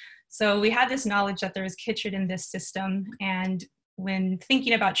 So we had this knowledge that there was chytrid in this system, and when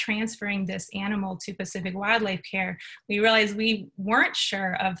thinking about transferring this animal to Pacific Wildlife Care, we realized we weren't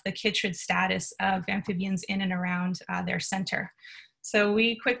sure of the chytrid status of amphibians in and around their center. So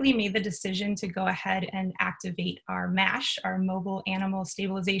we quickly made the decision to go ahead and activate our MASH, our Mobile Animal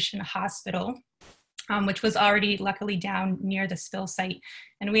Stabilization Hospital, which was already luckily down near the spill site.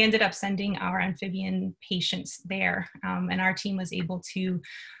 And we ended up sending our amphibian patients there. And our team was able to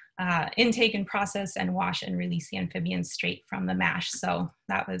intake and process and wash and release the amphibians straight from the MASH. So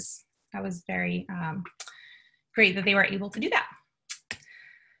that was very great that they were able to do that.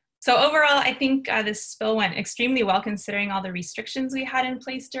 So overall, I think this spill went extremely well considering all the restrictions we had in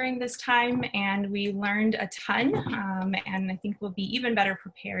place during this time, and we learned a ton, and I think we'll be even better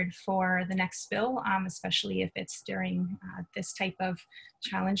prepared for the next spill, especially if it's during this type of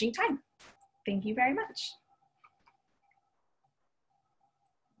challenging time. Thank you very much.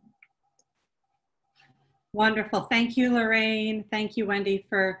 Wonderful. Thank you, Lorraine. Thank you, Wendy,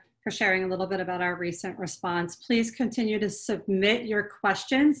 for sharing a little bit about our recent response. Please continue to submit your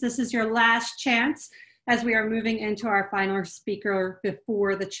questions. This is your last chance as we are moving into our final speaker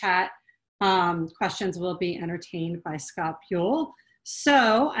before the chat. Questions will be entertained by Scott Buell.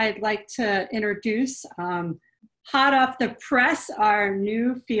 So I'd like to introduce, hot off the press, our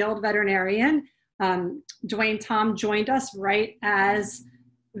new field veterinarian. Dwayne Tom joined us right as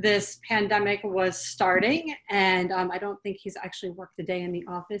this pandemic was starting, and I don't think he's actually worked a day in the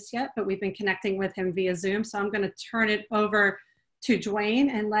office yet, but we've been connecting with him via Zoom. So I'm going to turn it over to Dwayne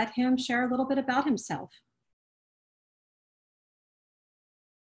and let him share a little bit about himself.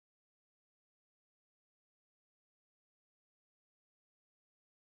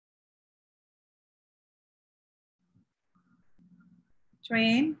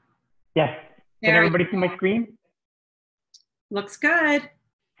 Dwayne? Yes. Can everybody see my screen? Looks good.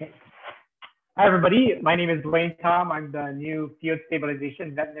 Okay. Hi, everybody. My name is Dwayne Tom. I'm the new field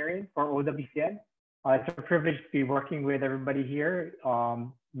stabilization veterinarian for OWCN. It's a privilege to be working with everybody here,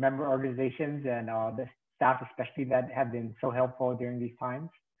 member organizations and the staff especially that have been so helpful during these times.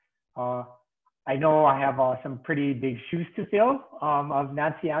 I know I have some pretty big shoes to fill of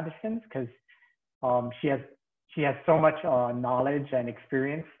Nancy Anderson's because she has so much knowledge and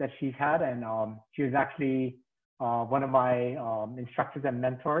experience that she's had, and she was actually one of my instructors and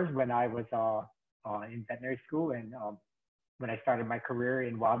mentors when I was in veterinary school and when I started my career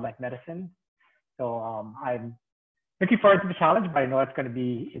in wildlife medicine. So I'm looking forward to the challenge, but I know it's going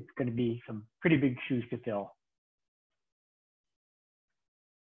to be some pretty big shoes to fill.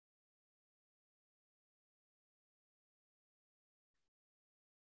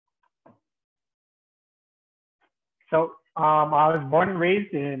 So I was born and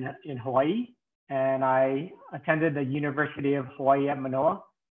raised in Hawaii, and I attended the University of Hawaii at Manoa.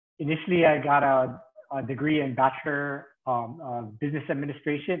 Initially, I got a degree in Bachelor of Business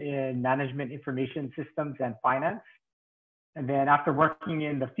Administration in Management Information Systems and Finance. And then after working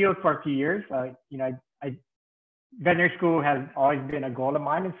in the field for a few years, veterinary school has always been a goal of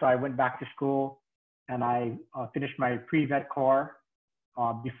mine. And so I went back to school and I finished my pre-vet core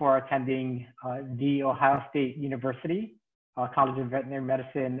before attending the Ohio State University College of Veterinary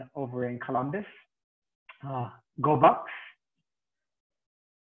Medicine over in Columbus. Go Bucks.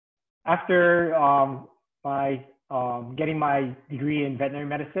 After getting my degree in veterinary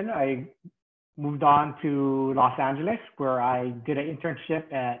medicine, I moved on to Los Angeles, where I did an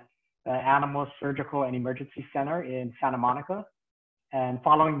internship at the Animal Surgical and Emergency Center in Santa Monica. And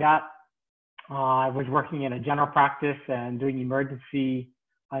following that, I was working in a general practice and doing emergency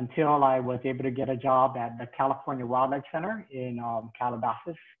until I was able to get a job at the California Wildlife Center in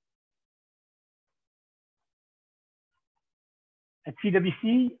Calabasas. At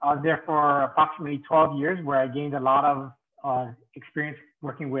CWC, I was there for approximately 12 years, where I gained a lot of experience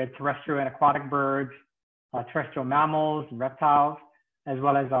working with terrestrial and aquatic birds, terrestrial mammals, and reptiles, as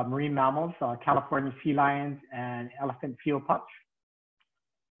well as marine mammals, California sea lions, and elephant field pups.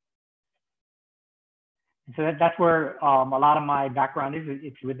 And so that's where a lot of my background is.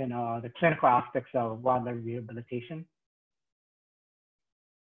 It's within the clinical aspects of wildlife rehabilitation.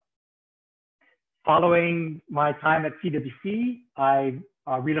 Following my time at CWC, I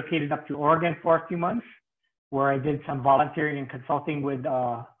relocated up to Oregon for a few months, where I did some volunteering and consulting with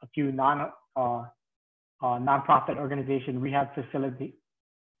a few nonprofit organization rehab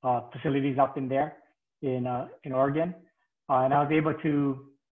facilities up in there in Oregon, and I was able to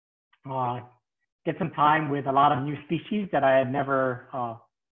get some time with a lot of new species that I had never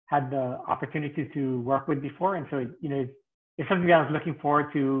had the opportunity to work with before. And so, you know, it's something that I was looking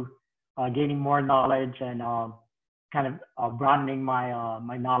forward to gaining more knowledge and kind of broadening my,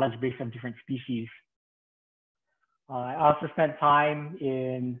 my knowledge base of different species. I also spent time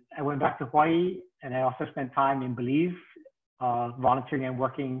I went back to Hawaii, and I also spent time in Belize, volunteering and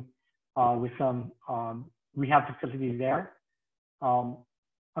working with some rehab facilities there.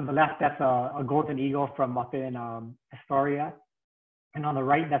 On the left, that's a golden eagle from up in Astoria. And on the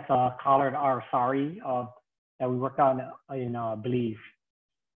right, that's a collared arsari that we worked on in Belize.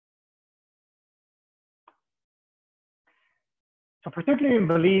 So particularly in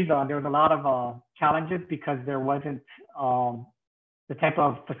Belize, there was a lot of challenges because there wasn't the type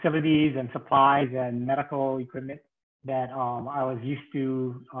of facilities and supplies and medical equipment that I was used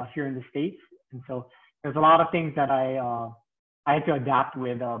to here in the States. And so there's a lot of things that I had to adapt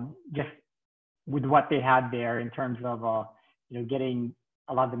with just with what they had there in terms of you know, getting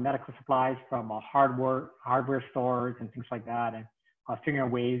a lot of the medical supplies from hardware stores and things like that, and figuring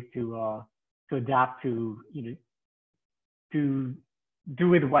out ways to adapt to, you know, to do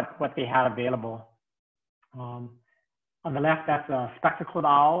with what they had available. On the left, that's a spectacled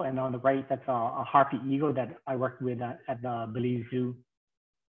owl, and on the right, that's a harpy eagle that I worked with at the Belize Zoo.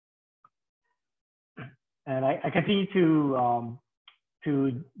 And I continue to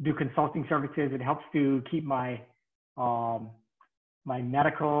do consulting services. It helps to keep my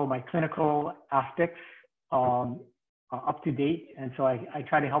my clinical aspects up to date. And so I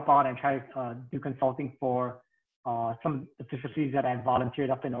try to help out and try to do consulting for some of the facilities that I volunteered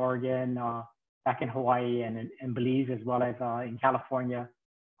up in Oregon, back in Hawaii, and in Belize, as well as in California.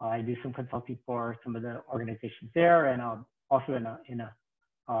 I do some consulting for some of the organizations there, and also in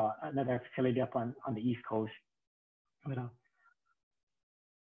another facility up on the East Coast. But,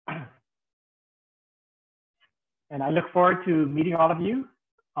 and I look forward to meeting all of you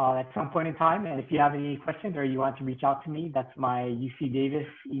at some point in time. And if you have any questions or you want to reach out to me, that's my UC Davis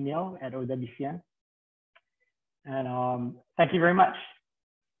email at OWCN. And thank you very much.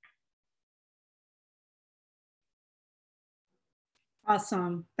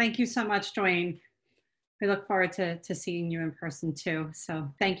 Awesome. Thank you so much, Dwayne. We look forward to seeing you in person too.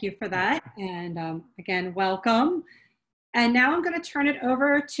 So thank you for that. And again, welcome. And now I'm going to turn it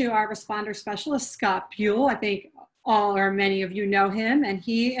over to our responder specialist, Scott Buell. I think all or many of you know him, and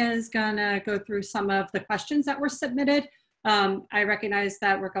he is going to go through some of the questions that were submitted. I recognize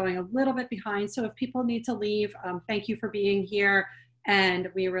that we're going a little bit behind, so if people need to leave, thank you for being here, and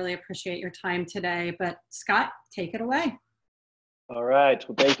we really appreciate your time today. But Scott, take it away. All right.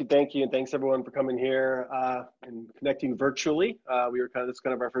 Well, thank you, and thanks everyone for coming here and connecting virtually. This is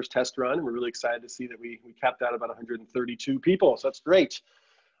kind of our first test run, and we're really excited to see that we capped out about 132 people. So that's great.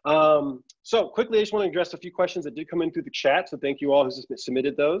 So quickly, I just want to address a few questions that did come in through the chat. So thank you all who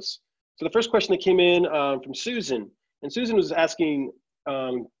submitted those. So the first question that came in from Susan, and Susan was asking,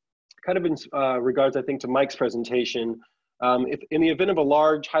 kind of in regards, I think, to Mike's presentation. If in the event of a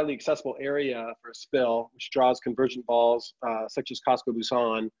large, highly accessible area for a spill, which draws convergent balls, such as Costco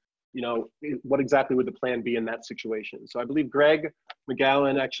Busan, you know, what exactly would the plan be in that situation? So I believe Greg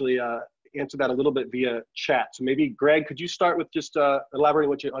McGowan actually answered that a little bit via chat. So maybe Greg, could you start with just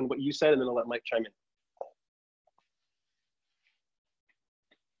elaborating on what you said, and then I'll let Mike chime in.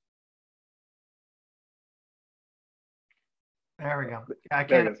 There we go. I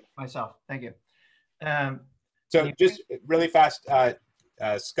can't myself. Thank you. So just really fast,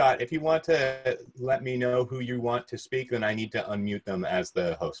 Scott, if you want to let me know who you want to speak, then I need to unmute them as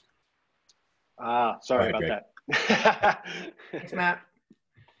the host. Sorry about that. Thanks, Matt.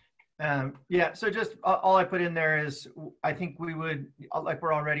 Yeah, so just all I put in there is, I think we would, like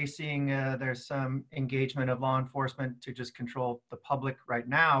we're already seeing, there's some engagement of law enforcement to just control the public right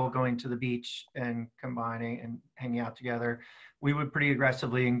now going to the beach and combining and hanging out together. We would pretty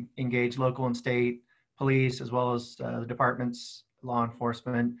aggressively engage local and state police, as well as the departments, law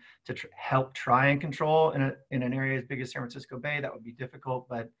enforcement, to help try and control in an area as big as San Francisco Bay. That would be difficult,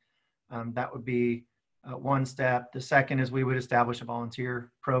 but that would be one step. The second is we would establish a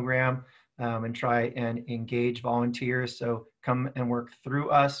volunteer program and try and engage volunteers. So come and work through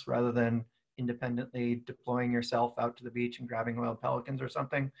us rather than independently deploying yourself out to the beach and grabbing wild pelicans or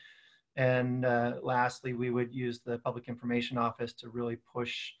something. And lastly, we would use the Public Information Office to really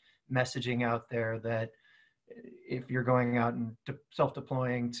push messaging out there that if you're going out and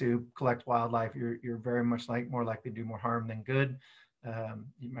self-deploying to collect wildlife, you're very much more likely to do more harm than good.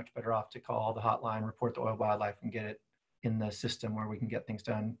 You're much better off to call the hotline, report the oil wildlife, and get it in the system where we can get things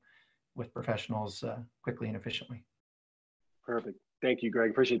done with professionals quickly and efficiently. Perfect. Thank you, Greg.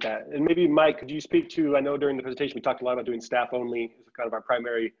 Appreciate that. And maybe Mike, could you speak to, I know during the presentation we talked a lot about doing staff only as kind of our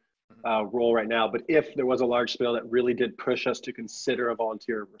primary role right now, but if there was a large spill that really did push us to consider a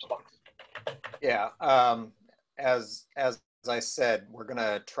volunteer response. Yeah, as I said, we're going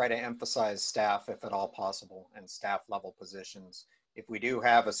to try to emphasize staff if at all possible and staff level positions. If we do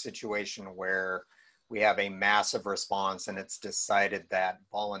have a situation where we have a massive response and it's decided that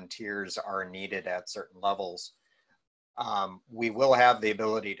volunteers are needed at certain levels, we will have the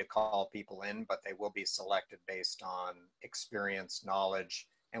ability to call people in, but they will be selected based on experience, knowledge,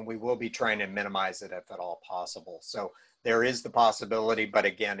 and we will be trying to minimize it if at all possible. So there is the possibility, but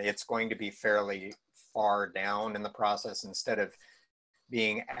again, it's going to be fairly far down in the process. Instead of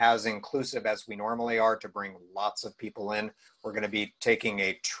being as inclusive as we normally are to bring lots of people in, we're going to be taking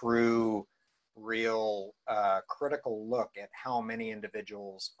a true, real, critical look at how many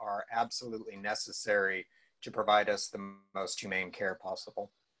individuals are absolutely necessary to provide us the most humane care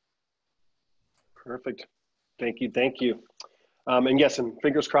possible. Perfect. Thank you. Thank you. And yes, and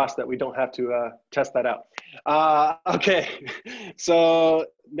fingers crossed that we don't have to test that out. Okay, so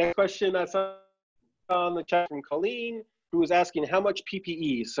next question I saw on the chat from Colleen, who was asking how much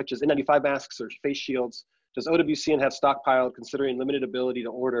PPE, such as N95 masks or face shields, does OWCN have stockpiled considering limited ability to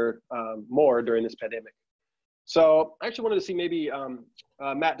order more during this pandemic? So I actually wanted to see maybe,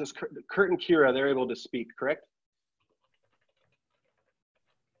 Matt, does Kurt and Kira, they're able to speak, correct?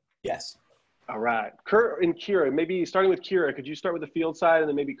 Yes. All right, Kurt and Kira, maybe starting with Kira, could you start with the field side, and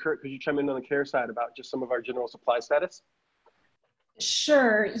then maybe Kurt, could you chime in on the care side about just some of our general supply status?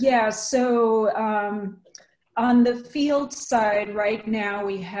 Sure, yeah, so on the field side right now,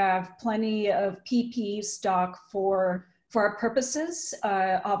 we have plenty of PPE stock for our purposes.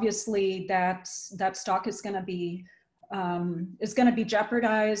 Obviously that stock is gonna be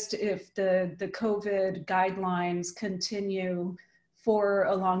jeopardized if the COVID guidelines continue for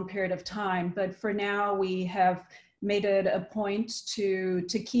a long period of time. But for now, we have made it a point to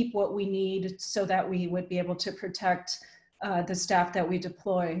keep what we need so that we would be able to protect the staff that we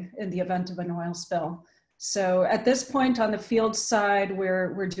deploy in the event of an oil spill. So at this point on the field side,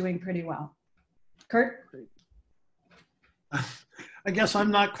 we're doing pretty well. Kurt? I guess I'm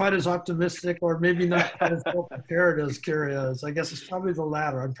not quite as optimistic, or maybe not quite as well prepared as Kira is. I guess it's probably the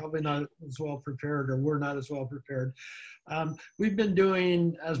latter. I'm probably not as well prepared, or we're not as well prepared. We've been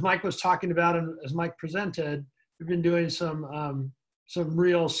doing, as Mike was talking about and as Mike presented, we've been doing some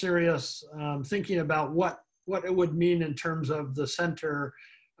real serious thinking about what it would mean in terms of the center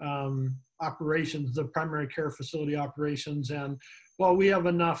operations, the primary care facility operations. And while we have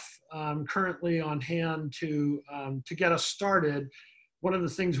enough currently on hand to get us started, one of the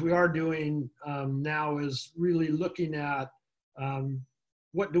things we are doing now is really looking at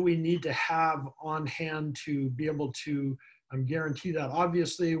what do we need to have on hand to be able to guarantee that.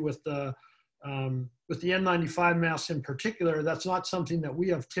 Obviously, with the N95 masks in particular, that's not something that we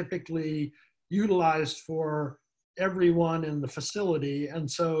have typically utilized for everyone in the facility, and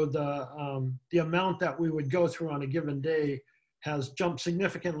so the amount that we would go through on a given day has jumped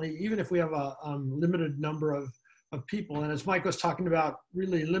significantly, even if we have a limited number of people. And as Mike was talking about,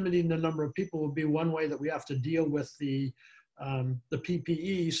 really limiting the number of people will be one way that we have to deal with the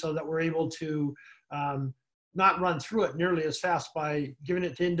PPE, so that we're able to not run through it nearly as fast by giving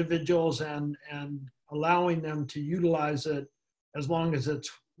it to individuals and allowing them to utilize it as long as it's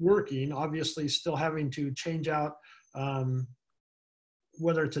working. Obviously still having to change out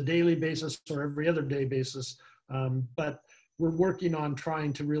whether it's a daily basis or every other day basis, but we're working on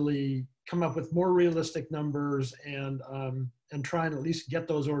trying to really come up with more realistic numbers and try and at least get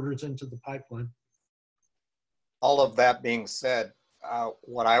those orders into the pipeline. All of that being said,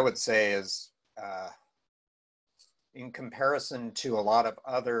 what I would say is, in comparison to a lot of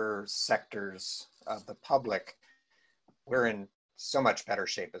other sectors of the public, we're in so much better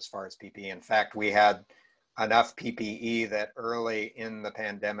shape as far as PPE. In fact, we had enough PPE that early in the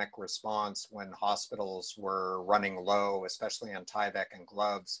pandemic response, when hospitals were running low, especially on Tyvek and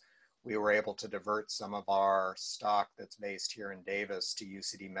gloves, we were able to divert some of our stock that's based here in Davis to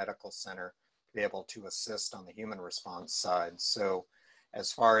UCD Medical Center to be able to assist on the human response side. So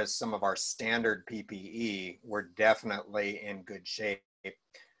as far as some of our standard PPE, we're definitely in good shape.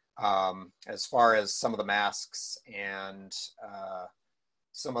 As far as some of the masks and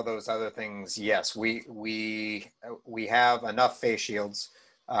some of those other things, yes, we have enough face shields.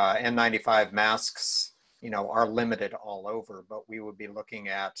 N95 masks, are limited all over, but we would be looking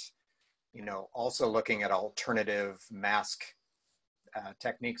at, also looking at alternative mask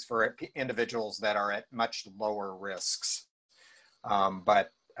techniques for individuals that are at much lower risks.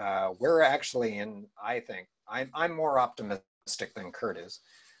 But we're actually in, I think, I'm more optimistic optimistic than Kurt is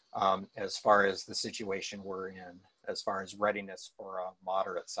as far as the situation we're in, as far as readiness for a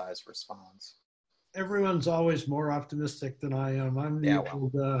moderate sized response. Everyone's always more optimistic than I am. I'm the Yeah,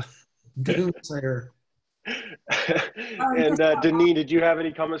 old doomsayer. And Deneen, did you have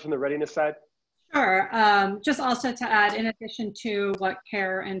any comments from the readiness side? Sure. Just also to add, in addition to what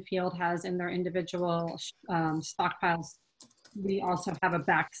CARE and Field has in their individual stockpiles, we also have a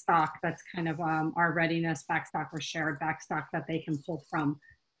backstock that's kind of our readiness backstock or shared backstock that they can pull from.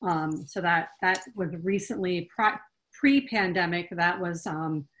 So that was recently, pre-pandemic, that was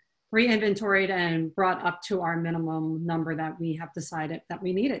re-inventoried and brought up to our minimum number that we have decided that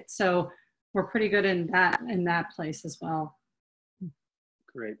we needed. So we're pretty good in that place as well.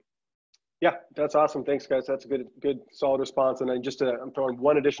 Great. Yeah, that's awesome. Thanks, guys. That's a good, solid response. And then just I'm throwing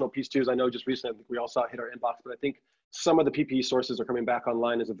one additional piece too, is I know just recently, I think we all saw it hit our inbox, but I think some of the PPE sources are coming back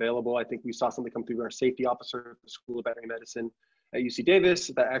online as available. I think we saw something come through our safety officer at the School of Veterinary Medicine at UC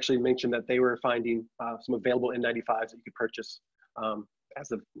Davis that actually mentioned that they were finding some available N95s that you could purchase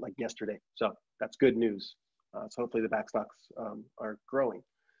as of like yesterday. So that's good news. So hopefully the backstocks are growing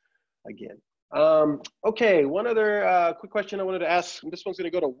again. Okay, one other quick question I wanted to ask. This one's going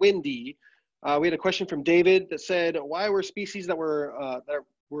to go to Wendy. We had a question from David that said, why were species that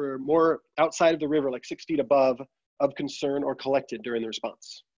were more outside of the river, like 6 feet above, of concern or collected during the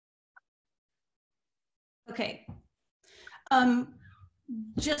response? Okay.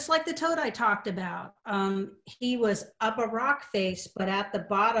 Just like the toad I talked about, he was up a rock face, but at the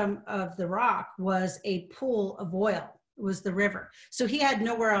bottom of the rock was a pool of oil. It was the river. So he had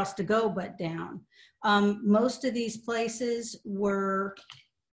nowhere else to go but down. Most of these places were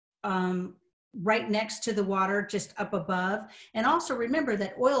right next to the water, just up above. And also remember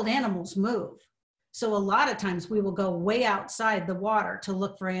that oiled animals move. So a lot of times we will go way outside the water to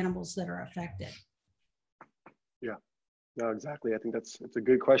look for animals that are affected. Yeah. No, exactly. I think it's a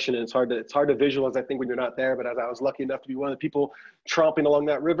good question, and it's hard to visualize, I think, when you're not there. But as I was lucky enough to be one of the people tromping along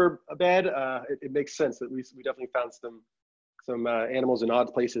that river bed, it makes sense that we definitely found some animals in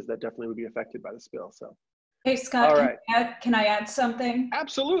odd places that definitely would be affected by the spill. So, hey Scott, all right. Can I add something?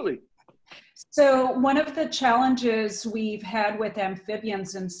 Absolutely. So one of the challenges we've had with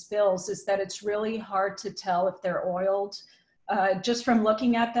amphibians and spills is that it's really hard to tell if they're oiled just from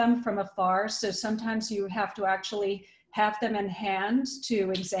looking at them from afar. So sometimes you have to actually have them in hand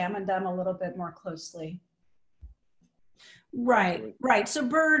to examine them a little bit more closely. Right, right. So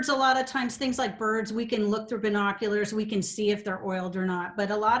birds, a lot of times, things like birds, we can look through binoculars, we can see if they're oiled or not.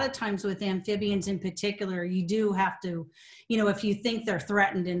 But a lot of times with amphibians in particular, you do have to, if you think they're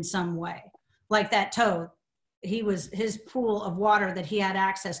threatened in some way, like that toad, his pool of water that he had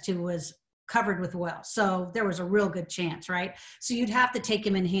access to was covered with oil. So there was a real good chance, right? So you'd have to take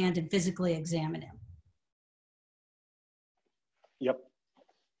him in hand and physically examine him. Yep.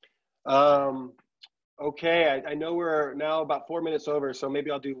 Okay, I know we're now about 4 minutes over, so maybe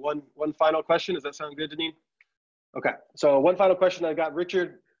I'll do one final question. Does that sound good, Deneen? Okay, so one final question. I got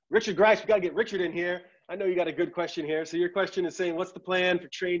Richard Grice. We got to get Richard in here. I know you got a good question here. So your question is saying, what's the plan for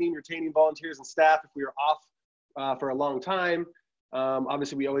training, retaining volunteers and staff if we are off for a long time?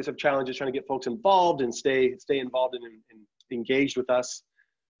 Obviously, we always have challenges trying to get folks involved and stay involved and engaged with us.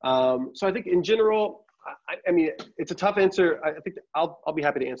 So I think in general, I mean, it's a tough answer. I think I'll be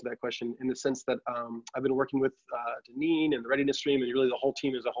happy to answer that question in the sense that I've been working with Deneen and the readiness stream and really the whole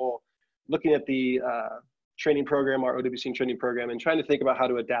team as a whole, looking at the training program, our OWCN training program, and trying to think about how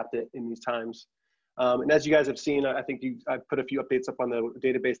to adapt it in these times. And as you guys have seen, I think I've put a few updates up on the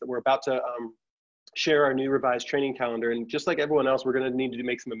database that we're about to share our new revised training calendar. And just like everyone else, we're going to need to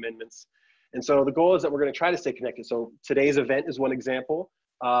make some amendments. And so the goal is that we're going to try to stay connected. So today's event is one example.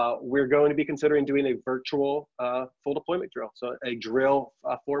 We're going to be considering doing a virtual full deployment drill. So a drill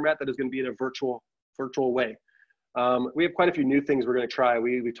format that is going to be in a virtual way. We have quite a few new things we're going to try.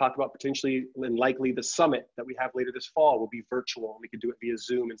 We talked about potentially and likely the summit that we have later this fall will be virtual. We could do it via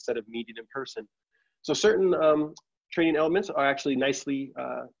Zoom instead of meeting in person. So certain training elements are actually nicely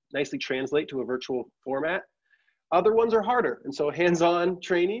translate to a virtual format. Other ones are harder. And so hands-on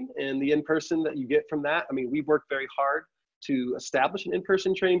training and the in-person that you get from that. I mean, we've worked very hard to establish an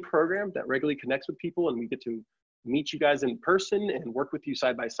in-person training program that regularly connects with people, and we get to meet you guys in person and work with you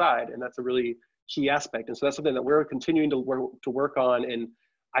side by side. And that's a really key aspect. And so that's something that we're continuing to work on. And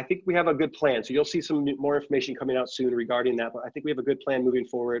I think we have a good plan. So you'll see some more information coming out soon regarding that, but I think we have a good plan moving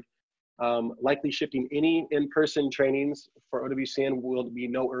forward. Likely shifting any in-person trainings for OWCN will be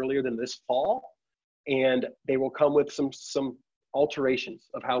no earlier than this fall. And they will come with some alterations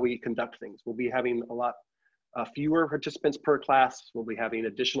of how we conduct things. We'll be having a lot fewer participants per class. We'll be having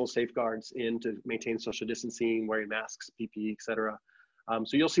additional safeguards in to maintain social distancing, wearing masks, PPE, et cetera.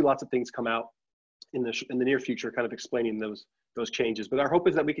 So you'll see lots of things come out in the near future, kind of explaining those changes. But our hope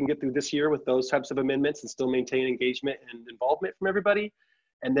is that we can get through this year with those types of amendments and still maintain engagement and involvement from everybody.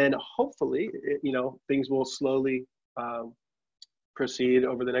 And then hopefully, you know, things will slowly proceed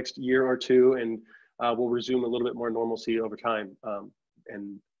over the next year or two, and we'll resume a little bit more normalcy over time.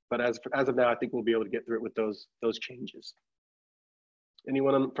 But as of now, I think we'll be able to get through it with those changes.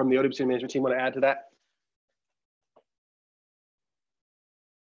 Anyone from the OWCN management team want to add to that?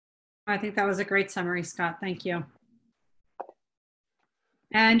 I think that was a great summary, Scott. Thank you.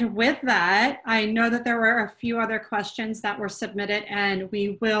 And with that, I know that there were a few other questions that were submitted, and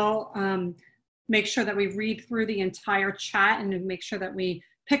we will make sure that we read through the entire chat and make sure that we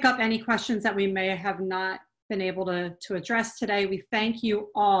pick up any questions that we may have not been able to address today. We thank you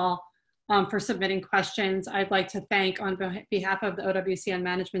all for submitting questions. I'd like to thank, on behalf of the OWCN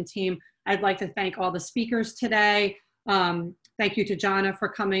management team, I'd like to thank all the speakers today. Thank you to Jana for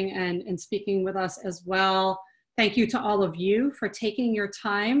coming and speaking with us as well. Thank you to all of you for taking your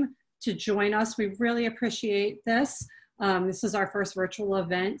time to join us. We really appreciate this. This is our first virtual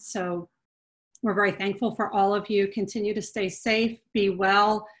event, so we're very thankful for all of you. Continue to stay safe, be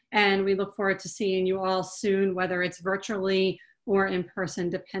well, and we look forward to seeing you all soon, whether it's virtually or in person,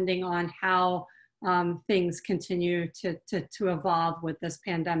 depending on how things continue to evolve with this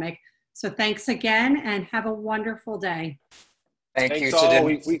pandemic. So thanks again, and have a wonderful day. Thank you to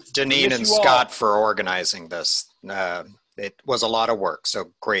Deneen and Scott for organizing this. It was a lot of work,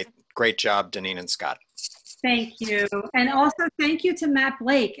 so great job, Deneen and Scott. Thank you. And also thank you to Matt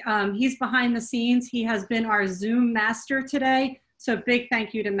Blake. He's behind the scenes. He has been our Zoom master today. So big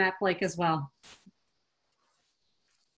thank you to Matt Blake as well.